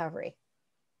and recovery.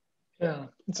 Yeah,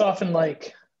 it's often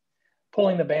like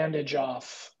pulling the bandage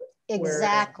off.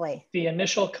 Exactly. The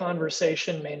initial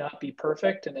conversation may not be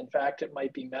perfect, and in fact it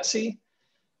might be messy,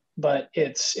 but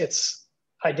it's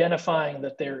identifying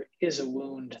that there is a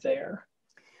wound there.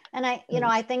 And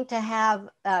I think to have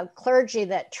clergy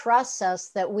that trusts us,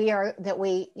 that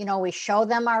we show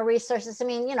them our resources. I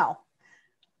mean,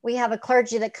 we have a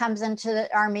clergy that comes into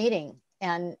our meeting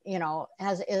and,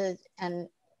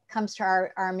 comes to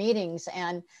our meetings,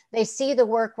 and they see the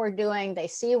work we're doing. They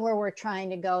see where we're trying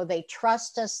to go. They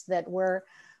trust us that we're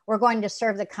going to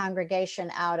serve the congregation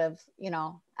out of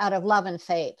love and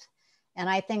faith. And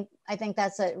I think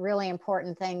that's a really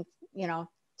important thing,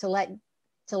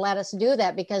 to let us do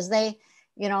that, because they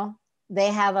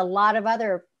have a lot of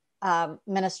other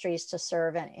ministries to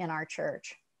serve in our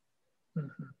church.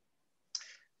 Mm-hmm.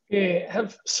 We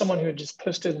have someone who just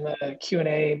posted in the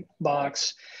Q&A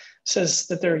box, says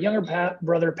that their younger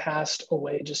brother passed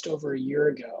away just over a year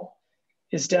ago.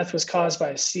 His death was caused by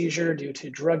a seizure due to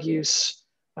drug use.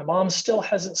 My mom still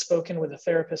hasn't spoken with a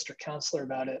therapist or counselor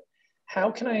about it.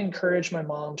 How can I encourage my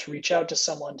mom to reach out to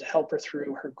someone to help her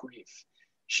through her grief?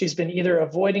 She's been either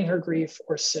avoiding her grief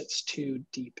or sits too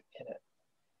deep in it.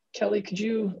 Kelly, could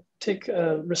you take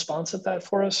a response at that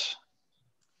for us?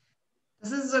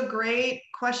 This is a great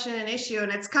question and issue,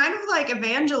 and it's kind of like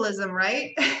evangelism,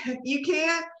 right?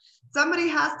 Somebody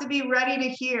has to be ready to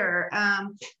hear.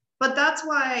 But that's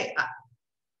why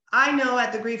I know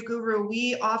at the Grief Guru,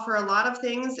 we offer a lot of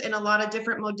things in a lot of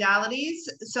different modalities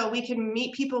so we can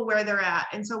meet people where they're at.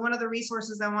 And so one of the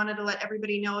resources I wanted to let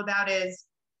everybody know about is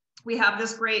we have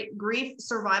this great grief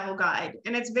survival guide,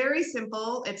 and it's very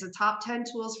simple. It's a top 10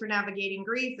 tools for navigating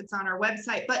grief. It's on our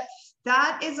website, but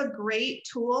that is a great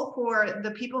tool for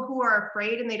the people who are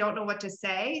afraid and they don't know what to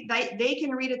say. They can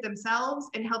read it themselves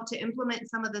and help to implement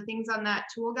some of the things on that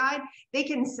tool guide. They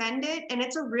can send it, and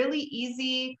it's a really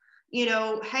easy,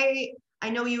 hey, I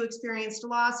know you experienced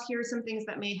loss. Here are some things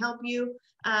that may help you.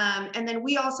 And then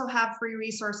we also have free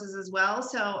resources as well.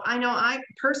 So I know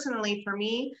personally, for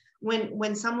me,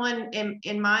 when someone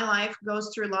in my life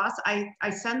goes through loss, I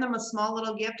send them a small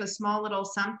little gift, a small little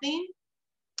something,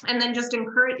 and then just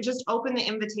open the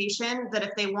invitation that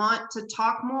if they want to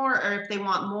talk more, or if they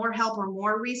want more help or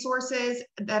more resources,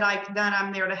 that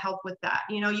I'm there to help with that.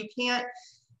 You can't,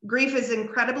 grief is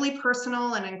incredibly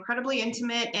personal and incredibly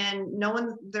intimate, and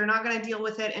they're not going to deal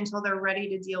with it until they're ready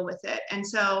to deal with it. And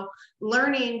so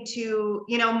learning to,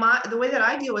 the way that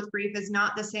I deal with grief is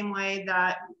not the same way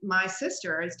that my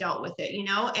sister has dealt with it,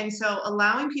 and so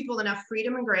allowing people enough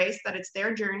freedom and grace that it's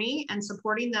their journey and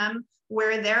supporting them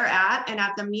where they're at. And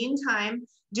at the meantime,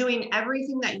 doing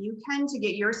everything that you can to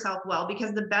get yourself well,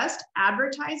 because the best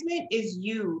advertisement is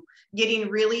you getting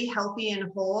really healthy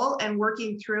and whole and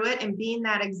working through it and being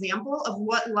that example of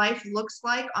what life looks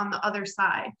like on the other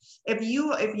side. If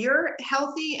you're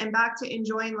healthy and back to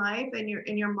enjoying life, and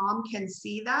your mom can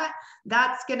see that,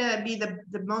 that's going to be the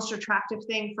most attractive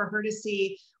thing for her to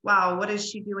see. Wow, what is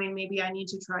she doing? Maybe I need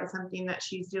to try something that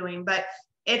she's doing. But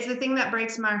it's the thing that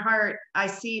breaks my heart. I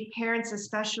see parents,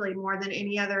 especially more than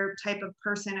any other type of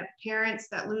person, parents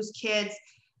that lose kids.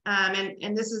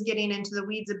 And this is getting into the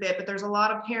weeds a bit, but there's a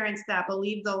lot of parents that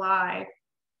believe the lie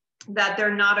that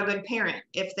they're not a good parent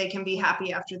if they can be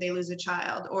happy after they lose a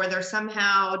child, or they're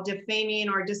somehow defaming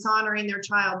or dishonoring their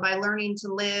child by learning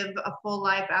to live a full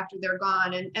life after they're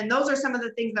gone. And those are some of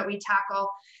the things that we tackle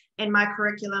in my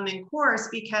curriculum and course,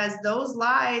 because those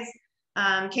lies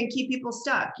can keep people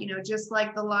stuck, just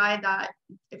like the lie that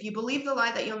if you believe the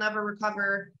lie that you'll never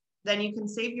recover, then you can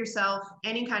save yourself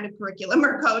any kind of curriculum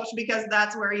or coach, because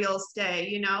that's where you'll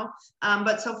stay,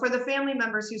 But so for the family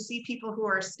members who see people who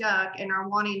are stuck and are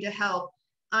wanting to help,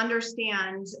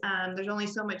 understand there's only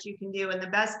so much you can do. And the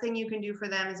best thing you can do for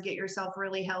them is get yourself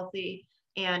really healthy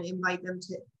and invite them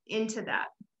into that.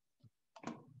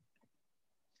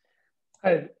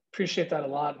 I appreciate that a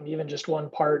lot. And even just one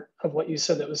part of what you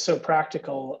said that was so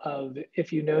practical of,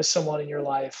 if you know someone in your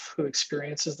life who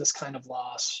experiences this kind of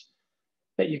loss,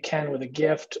 that you can, with a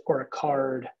gift or a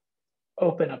card,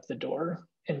 open up the door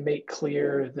and make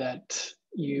clear that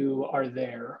you are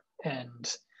there,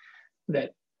 and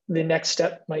that the next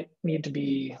step might need to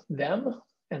be them.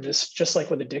 And this, just like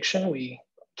with addiction, we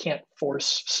can't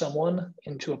force someone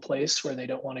into a place where they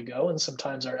don't want to go. And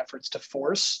sometimes our efforts to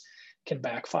force can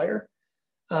backfire.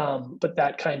 But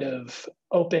that kind of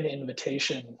open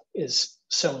invitation is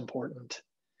so important.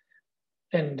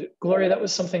 And Gloria, that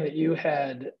was something that you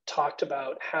had talked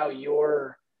about, how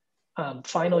your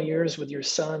final years with your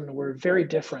son were very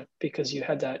different because you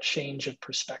had that change of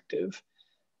perspective.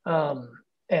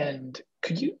 And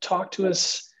could you talk to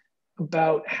us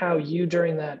about how you,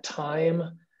 during that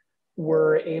time,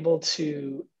 were able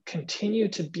to continue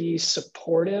to be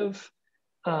supportive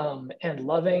and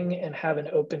loving and have an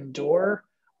open door,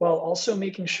 while also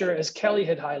making sure, as Kelly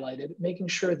had highlighted, making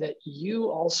sure that you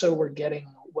also were getting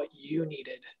what you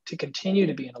needed to continue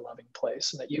to be in a loving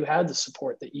place, and that you had the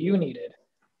support that you needed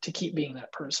to keep being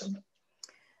that person?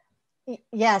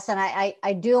 Yes, and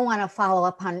I do want to follow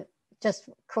up on just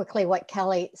quickly what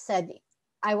Kelly said.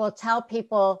 I will tell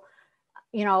people,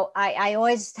 I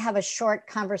always have a short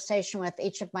conversation with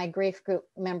each of my grief group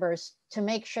members to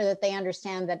make sure that they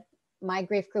understand that my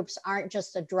grief groups aren't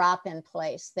just a drop-in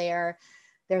place.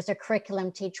 There's a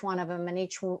curriculum to each one of them, and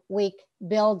each week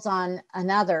builds on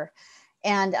another.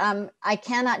 And I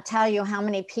cannot tell you how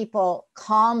many people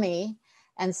call me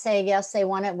and say, yes, they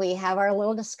want it. We have our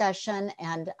little discussion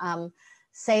and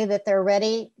say that they're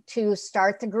ready to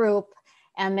start the group.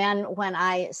 And then when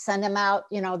I send them out,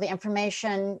 the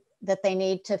information that they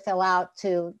need to fill out,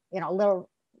 to, little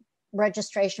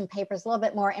registration papers, a little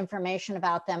bit more information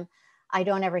about them, I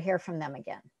don't ever hear from them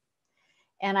again.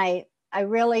 And I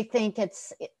really think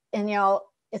it's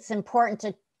important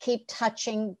to keep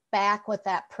touching back with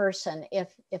that person.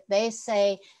 If they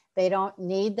say they don't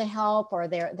need the help, or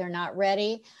they're not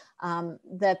ready,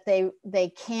 that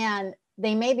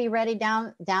they may be ready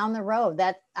down the road.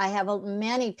 That I have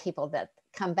many people that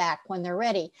come back when they're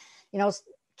ready.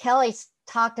 Kelly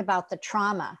talked about the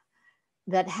trauma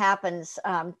that happens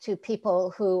to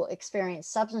people who experience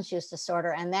substance use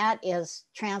disorder, and that is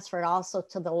transferred also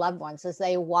to the loved ones as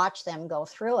they watch them go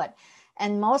through it.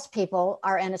 And most people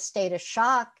are in a state of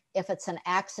shock if it's an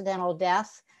accidental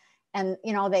death. And,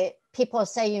 people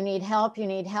say, you need help,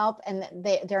 and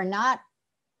they're not,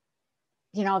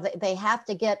 they have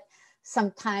to get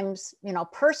sometimes,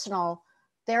 personal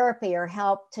therapy or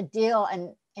help to deal.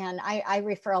 And I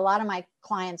refer a lot of my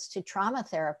clients to trauma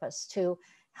therapists to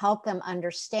help them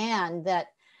understand that,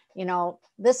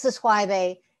 this is why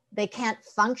they can't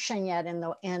function yet in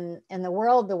the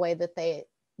world the way that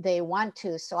they want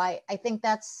to. So I think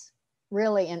that's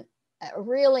really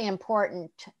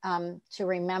important to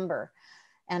remember.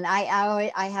 And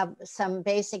I have some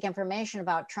basic information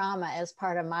about trauma as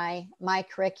part of my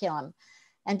curriculum.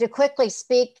 And to quickly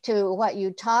speak to what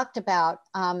you talked about,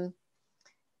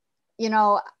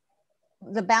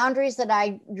 the boundaries that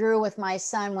I drew with my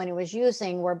son when he was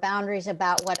using were boundaries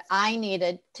about what I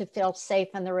needed to feel safe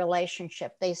in the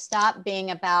relationship. They stopped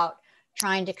being about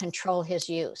trying to control his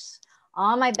use.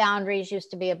 All my boundaries used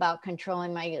to be about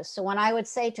controlling my use. So when I would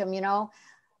say to him, you know,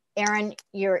 Aaron,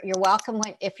 you're welcome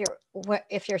when,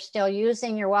 if you're still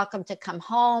using, you're welcome to come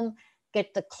home,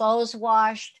 get the clothes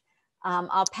washed.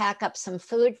 I'll pack up some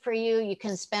food for you. You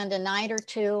can spend a night or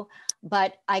two,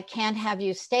 but I can't have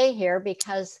you stay here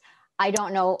because I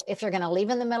don't know if you're going to leave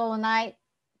in the middle of the night,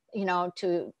 you know,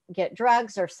 to get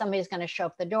drugs, or if somebody's going to show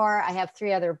up the door. I have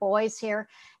 3 other boys here,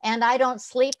 and I don't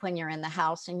sleep when you're in the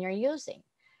house and you're using.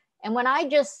 And when I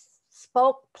just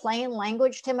spoke plain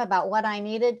language to him about what I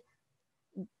needed,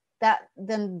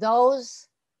 then those,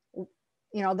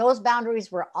 you know, those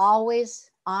boundaries were always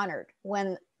honored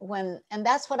and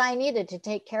that's what I needed to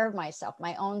take care of myself,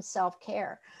 my own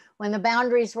self-care. When the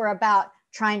boundaries were about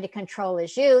trying to control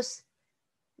his use,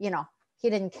 you know,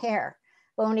 he didn't care.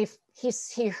 But when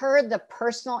he heard the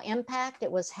personal impact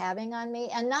it was having on me,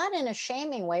 and not in a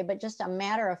shaming way, but just a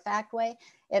matter of fact way,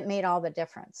 it made all the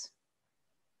difference.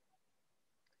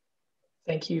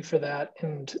 Thank you for that.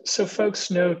 And so folks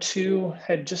know too,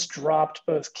 had just dropped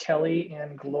both Kelly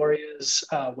and Gloria's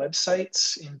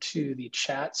websites into the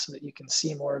chat so that you can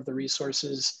see more of the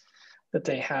resources that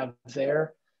they have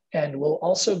there. And we'll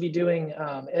also be doing,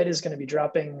 Ed is going to be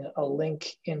dropping a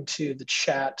link into the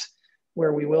chat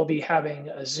where we will be having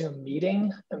a Zoom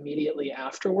meeting immediately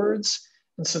afterwards.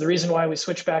 And so the reason why we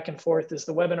switch back and forth is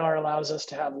the webinar allows us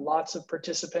to have lots of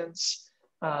participants.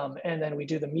 And then we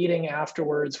do the meeting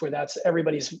afterwards where that's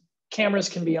everybody's cameras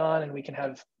can be on and we can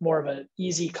have more of an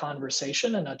easy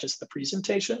conversation and not just the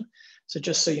presentation. So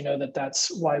just so you know that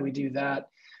that's why we do that.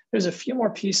 There's a few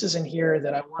more pieces in here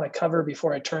that I want to cover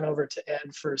before I turn over to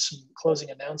Ed for some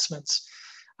closing announcements.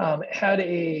 Had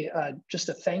just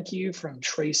a thank you from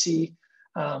Tracy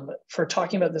for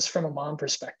talking about this from a mom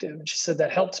perspective. And she said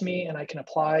that helped me and I can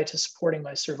apply to supporting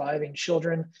my surviving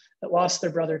children that lost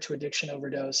their brother to addiction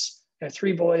overdose. I have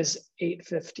 3 boys, 8,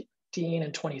 15,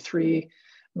 and 23.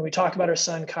 And we talk about our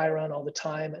son, Chiron, all the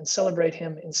time and celebrate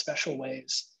him in special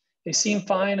ways. They seem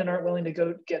fine and aren't willing to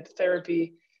go get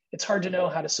therapy. It's hard to know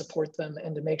how to support them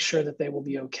and to make sure that they will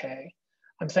be okay.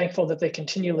 I'm thankful that they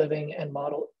continue living and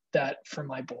model that for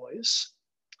my boys.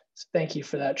 So thank you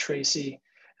for that, Tracy.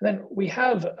 And then we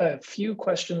have a few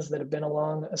questions that have been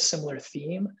along a similar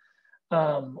theme.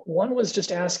 One was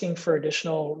just asking for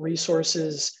additional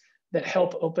resources that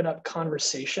help open up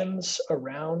conversations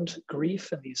around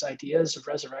grief and these ideas of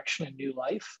resurrection and new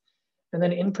life. And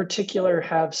then in particular,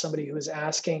 have somebody who is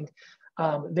asking,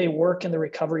 they work in the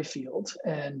recovery field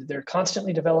and they're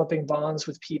constantly developing bonds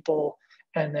with people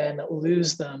and then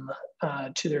lose them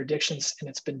to their addictions. And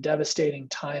it's been devastating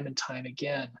time and time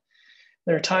again.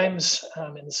 There are times,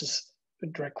 and this is a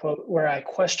direct quote, where I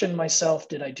question myself,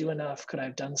 did I do enough? Could I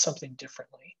have done something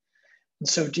differently? And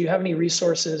so do you have any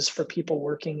resources for people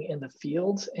working in the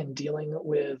field and dealing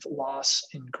with loss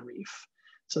and grief?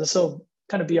 So this will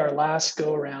kind of be our last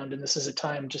go around. And this is a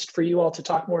time just for you all to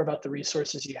talk more about the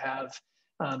resources you have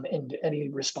and any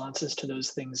responses to those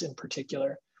things in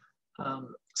particular.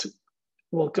 So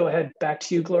we'll go ahead back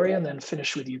to you, Gloria, and then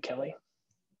finish with you, Kelly.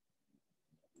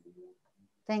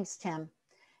 Thanks, Tim.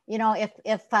 You know, if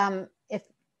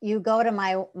you go to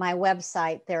my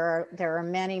website, there are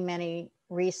many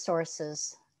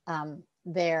resources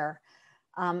there.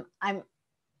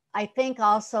 I think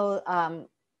also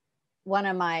one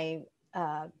of my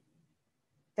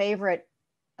favorite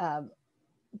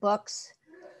books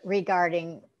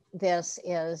regarding this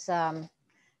is a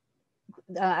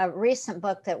recent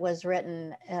book that was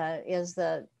written is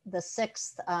the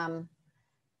 6th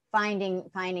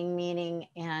finding meaning,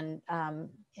 and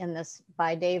in this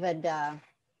by David.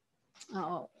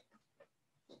 Oh,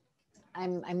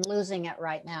 I'm losing it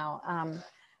right now.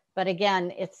 But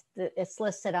again, it's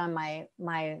listed on my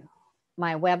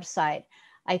website.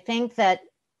 I think that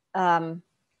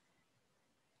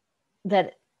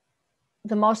that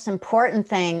the most important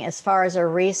thing as far as a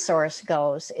resource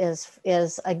goes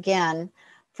is again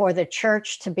for the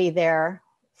church to be there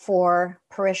for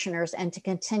parishioners and to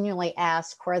continually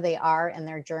ask where they are in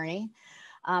their journey,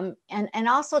 and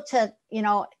also to, you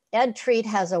know, Ed Treat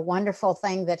has a wonderful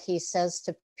thing that he says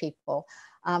to people.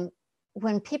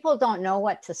 When people don't know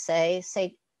what to say,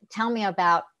 tell me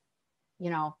about, you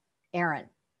know, Aaron.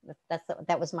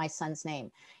 That was my son's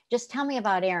name. Just tell me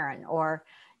about Aaron, or,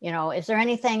 you know, is there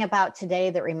anything about today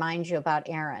that reminds you about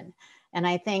Aaron? And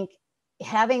I think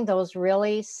having those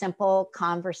really simple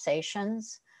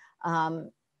conversations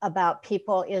about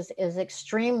people is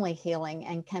extremely healing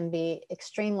and can be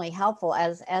extremely helpful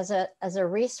as a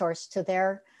resource to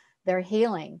their their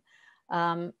healing.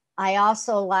 I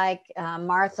also like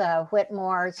Martha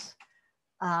Whitmore's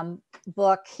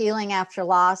book, Healing After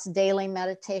Loss, Daily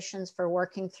Meditations for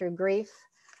Working Through Grief.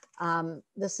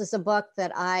 This is a book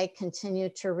that I continue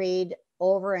to read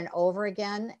over and over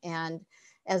again. And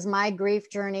as my grief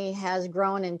journey has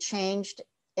grown and changed,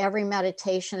 every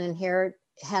meditation in here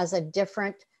has a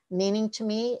different meaning to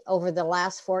me over the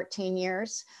last 14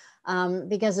 years.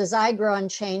 Because as I grow and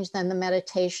change, then the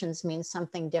meditations mean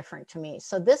something different to me.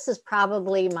 So this is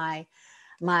probably my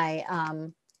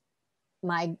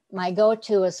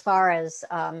go-to as far as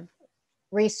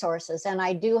resources. And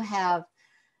I do have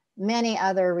many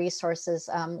other resources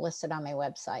listed on my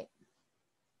website.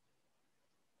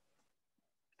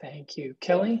 Thank you.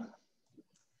 Kelly?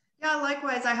 Yeah,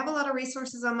 likewise. I have a lot of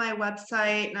resources on my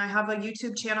website, and I have a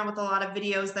YouTube channel with a lot of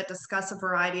videos that discuss a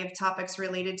variety of topics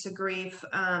related to grief.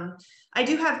 I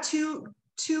do have two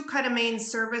kind of main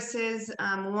services.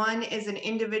 One is an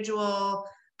individual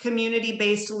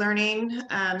community-based learning.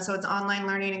 So it's online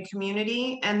learning and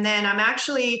community. And then I'm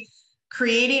actually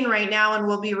creating right now and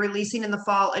will be releasing in the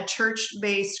fall a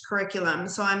church-based curriculum.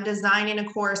 So I'm designing a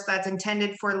course that's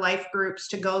intended for life groups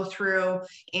to go through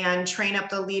and train up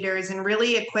the leaders and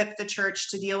really equip the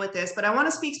church to deal with this. But I want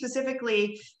to speak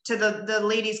specifically to the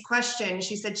lady's question.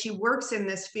 She said she works in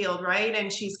this field, right?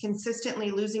 And she's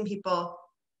consistently losing people.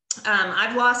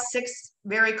 I've lost 6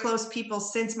 very close people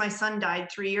since my son died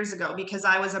 3 years ago because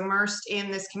I was immersed in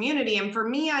this community. And for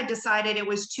me, I decided it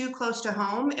was too close to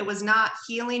home. It was not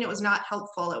healing. It was not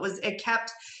helpful. It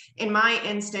kept, in my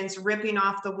instance, ripping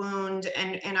off the wound,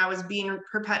 and I was being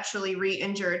perpetually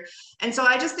re-injured. And so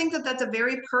I just think that that's a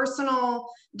very personal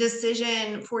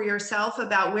decision for yourself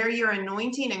about where your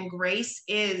anointing and grace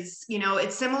is. You know,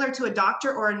 it's similar to a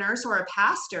doctor or a nurse or a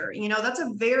pastor. You know, that's a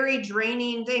very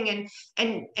draining thing.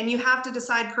 And you have to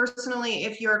decide personally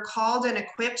if you're called and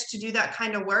equipped to do that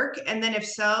kind of work. And then if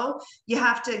so, you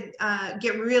have to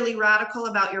get really radical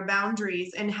about your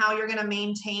boundaries and how you're going to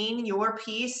maintain your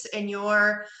peace and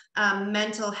your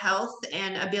mental health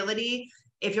and ability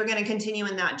if you're going to continue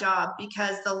in that job,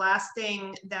 because the last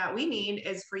thing that we need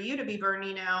is for you to be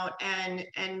burning out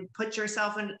and put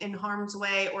yourself in harm's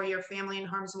way or your family in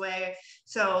harm's way.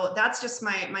 So that's just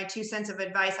my 2 cents of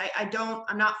advice.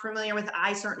 I'm not familiar with,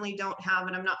 I certainly don't have,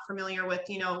 and I'm not familiar with,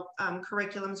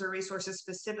 curriculums or resources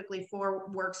specifically for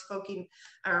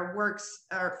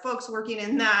folks working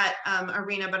in that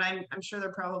arena, but I'm sure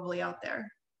they're probably out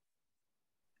there.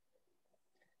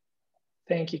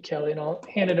 Thank you, Kelly. And I'll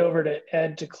hand it over to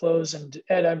Ed to close. And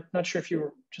Ed, I'm not sure if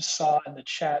you just saw in the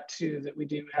chat too, that we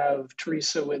do have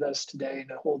Teresa with us today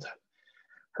to hold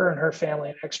her and her family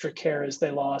in extra care as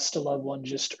they lost a loved one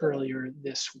just earlier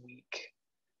this week.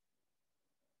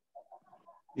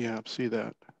 Yeah, see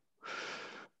that.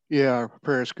 Yeah, our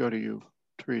prayers go to you,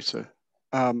 Teresa.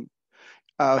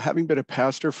 Having been a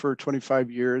pastor for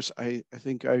 25 years, I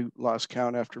think I lost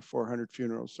count after 400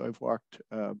 funerals. So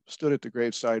I've stood at the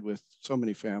graveside with so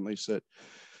many families that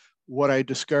what I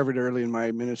discovered early in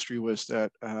my ministry was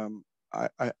that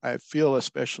I feel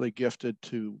especially gifted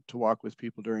to walk with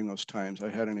people during those times. I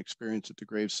had an experience at the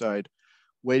graveside,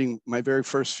 my very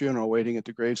first funeral, waiting at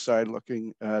the graveside,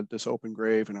 looking at this open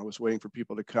grave, and I was waiting for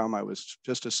people to come. I was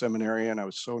just a seminarian. I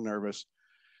was so nervous.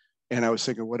 And I was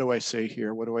thinking, what do I say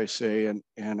here? What do I say?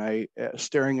 And I,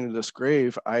 staring into this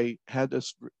grave, I had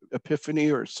this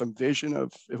epiphany or some vision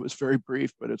of, it was very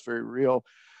brief, but it's very real,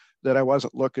 that I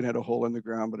wasn't looking at a hole in the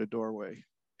ground, but a doorway.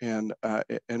 And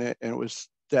it was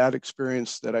that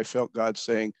experience that I felt God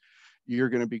saying, you're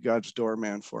going to be God's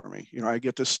doorman for me. You know, I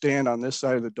get to stand on this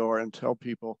side of the door and tell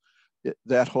people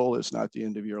that hole is not the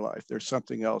end of your life. There's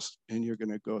something else, and you're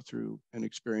going to go through and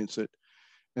experience it.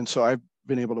 And so I've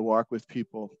been able to walk with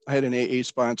people. I had an AA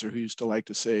sponsor who used to like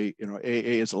to say, you know,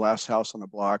 AA is the last house on the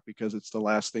block because it's the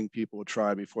last thing people will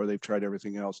try before they've tried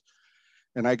everything else.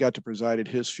 And I got to preside at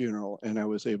his funeral, and I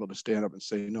was able to stand up and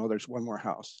say, no, there's one more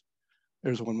house.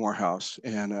 There's one more house,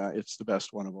 and it's the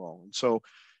best one of all. And so,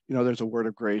 you know, there's a word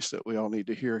of grace that we all need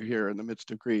to hear here in the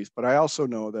midst of grief. But I also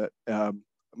know that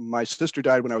my sister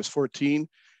died when I was 14.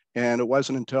 And it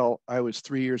wasn't until I was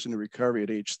 3 years into recovery at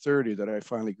age 30 that I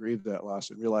finally grieved that loss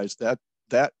and realized that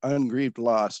that ungrieved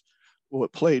loss, well,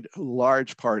 it played a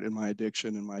large part in my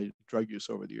addiction and my drug use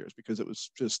over the years, because it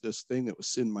was just this thing that was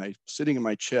sitting in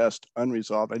my chest,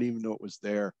 unresolved. I didn't even know it was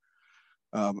there.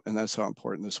 And that's how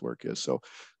important this work is. So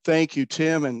thank you,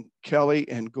 Tim and Kelly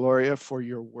and Gloria, for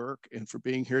your work and for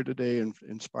being here today and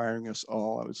inspiring us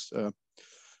all.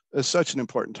 It's such an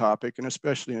important topic, and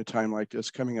especially in a time like this,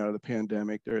 coming out of the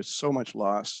pandemic, there is so much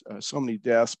loss, so many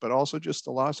deaths, but also just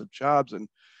the loss of jobs and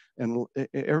and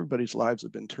everybody's lives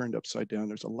have been turned upside down.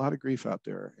 There's a lot of grief out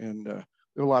there, and we have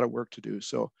a lot of work to do.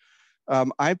 So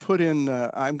I put in,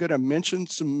 I'm going to mention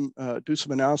some, do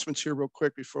some announcements here real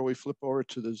quick before we flip over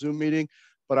to the Zoom meeting.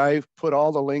 But I've put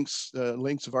all the links,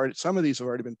 have already, some of these have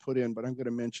already been put in, but I'm going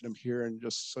to mention them here. And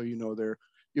just so you know,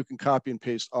 you can copy and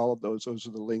paste all of those. Those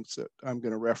are the links that I'm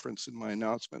going to reference in my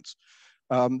announcements.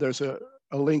 There's a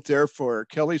link there for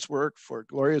Kelly's work, for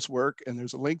Gloria's work, and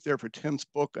there's a link there for Tim's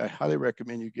book. I highly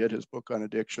recommend you get his book on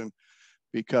addiction,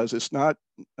 because it's not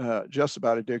just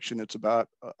about addiction, it's about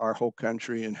our whole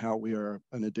country and how we are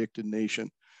an addicted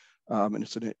nation.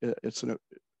 And it's a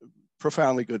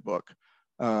profoundly good book.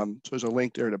 So there's a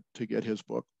link there to get his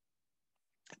book.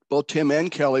 Both Tim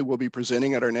and Kelly will be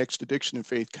presenting at our next Addiction and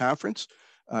Faith conference.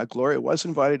 Gloria was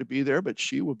invited to be there, but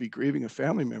she will be grieving a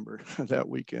family member that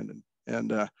weekend.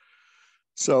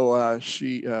 So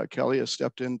Kelly has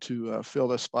stepped in to fill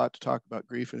the spot to talk about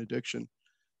grief and addiction.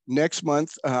 Next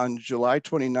month, on July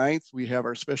 29th, we have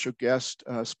our special guest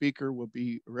speaker will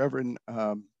be Reverend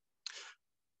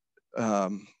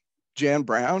Jan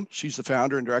Brown. She's the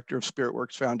founder and director of Spirit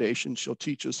Works Foundation. She'll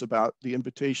teach us about the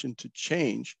invitation to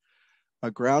change,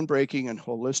 a groundbreaking and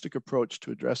holistic approach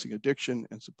to addressing addiction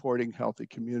and supporting healthy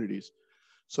communities.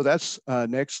 So that's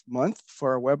next month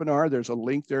for our webinar. There's a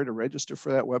link there to register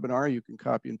for that webinar. You can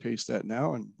copy and paste that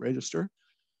now and register.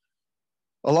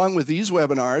 Along with these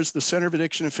webinars, the Center of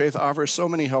Addiction and Faith offers so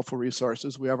many helpful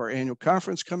resources. We have our annual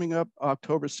conference coming up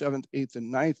October 7th, 8th,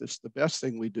 and 9th. It's the best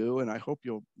thing we do, and I hope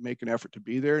you'll make an effort to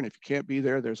be there. And if you can't be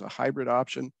there, there's a hybrid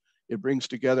option. It brings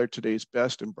together today's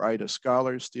best and brightest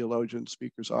scholars, theologians,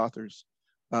 speakers, authors.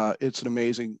 It's an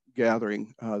amazing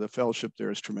gathering. The fellowship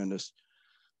there is tremendous.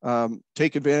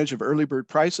 Take advantage of early bird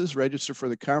prices, register for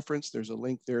the conference. There's a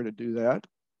link there to do that.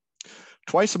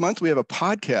 Twice a month, we have a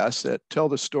podcast that tell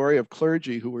the story of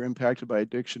clergy who were impacted by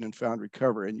addiction and found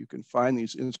recovery. And you can find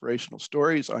these inspirational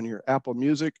stories on your Apple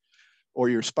Music or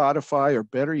your Spotify, or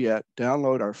better yet,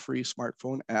 download our free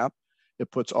smartphone app.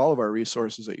 It puts all of our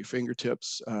resources at your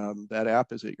fingertips. That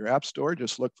app is at your app store.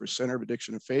 Just look for Center of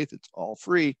Addiction and Faith. It's all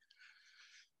free.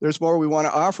 There's more we want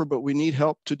to offer, but we need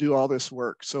help to do all this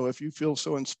work. So if you feel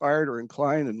so inspired or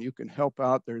inclined and you can help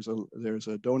out, there's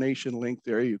a donation link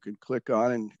there you can click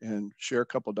on and share a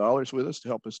couple dollars with us to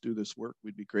help us do this work.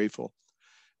 We'd be grateful.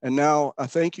 And now,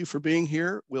 thank you for being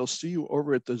here. We'll see you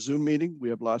over at the Zoom meeting. We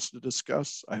have lots to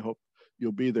discuss. I hope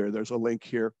you'll be there. There's a link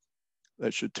here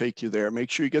that should take you there. Make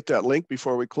sure you get that link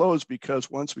before we close, because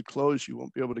once we close, you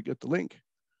won't be able to get the link.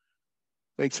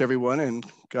 Thanks, everyone, and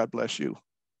God bless you.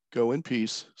 Go in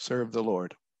peace, serve the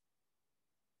Lord.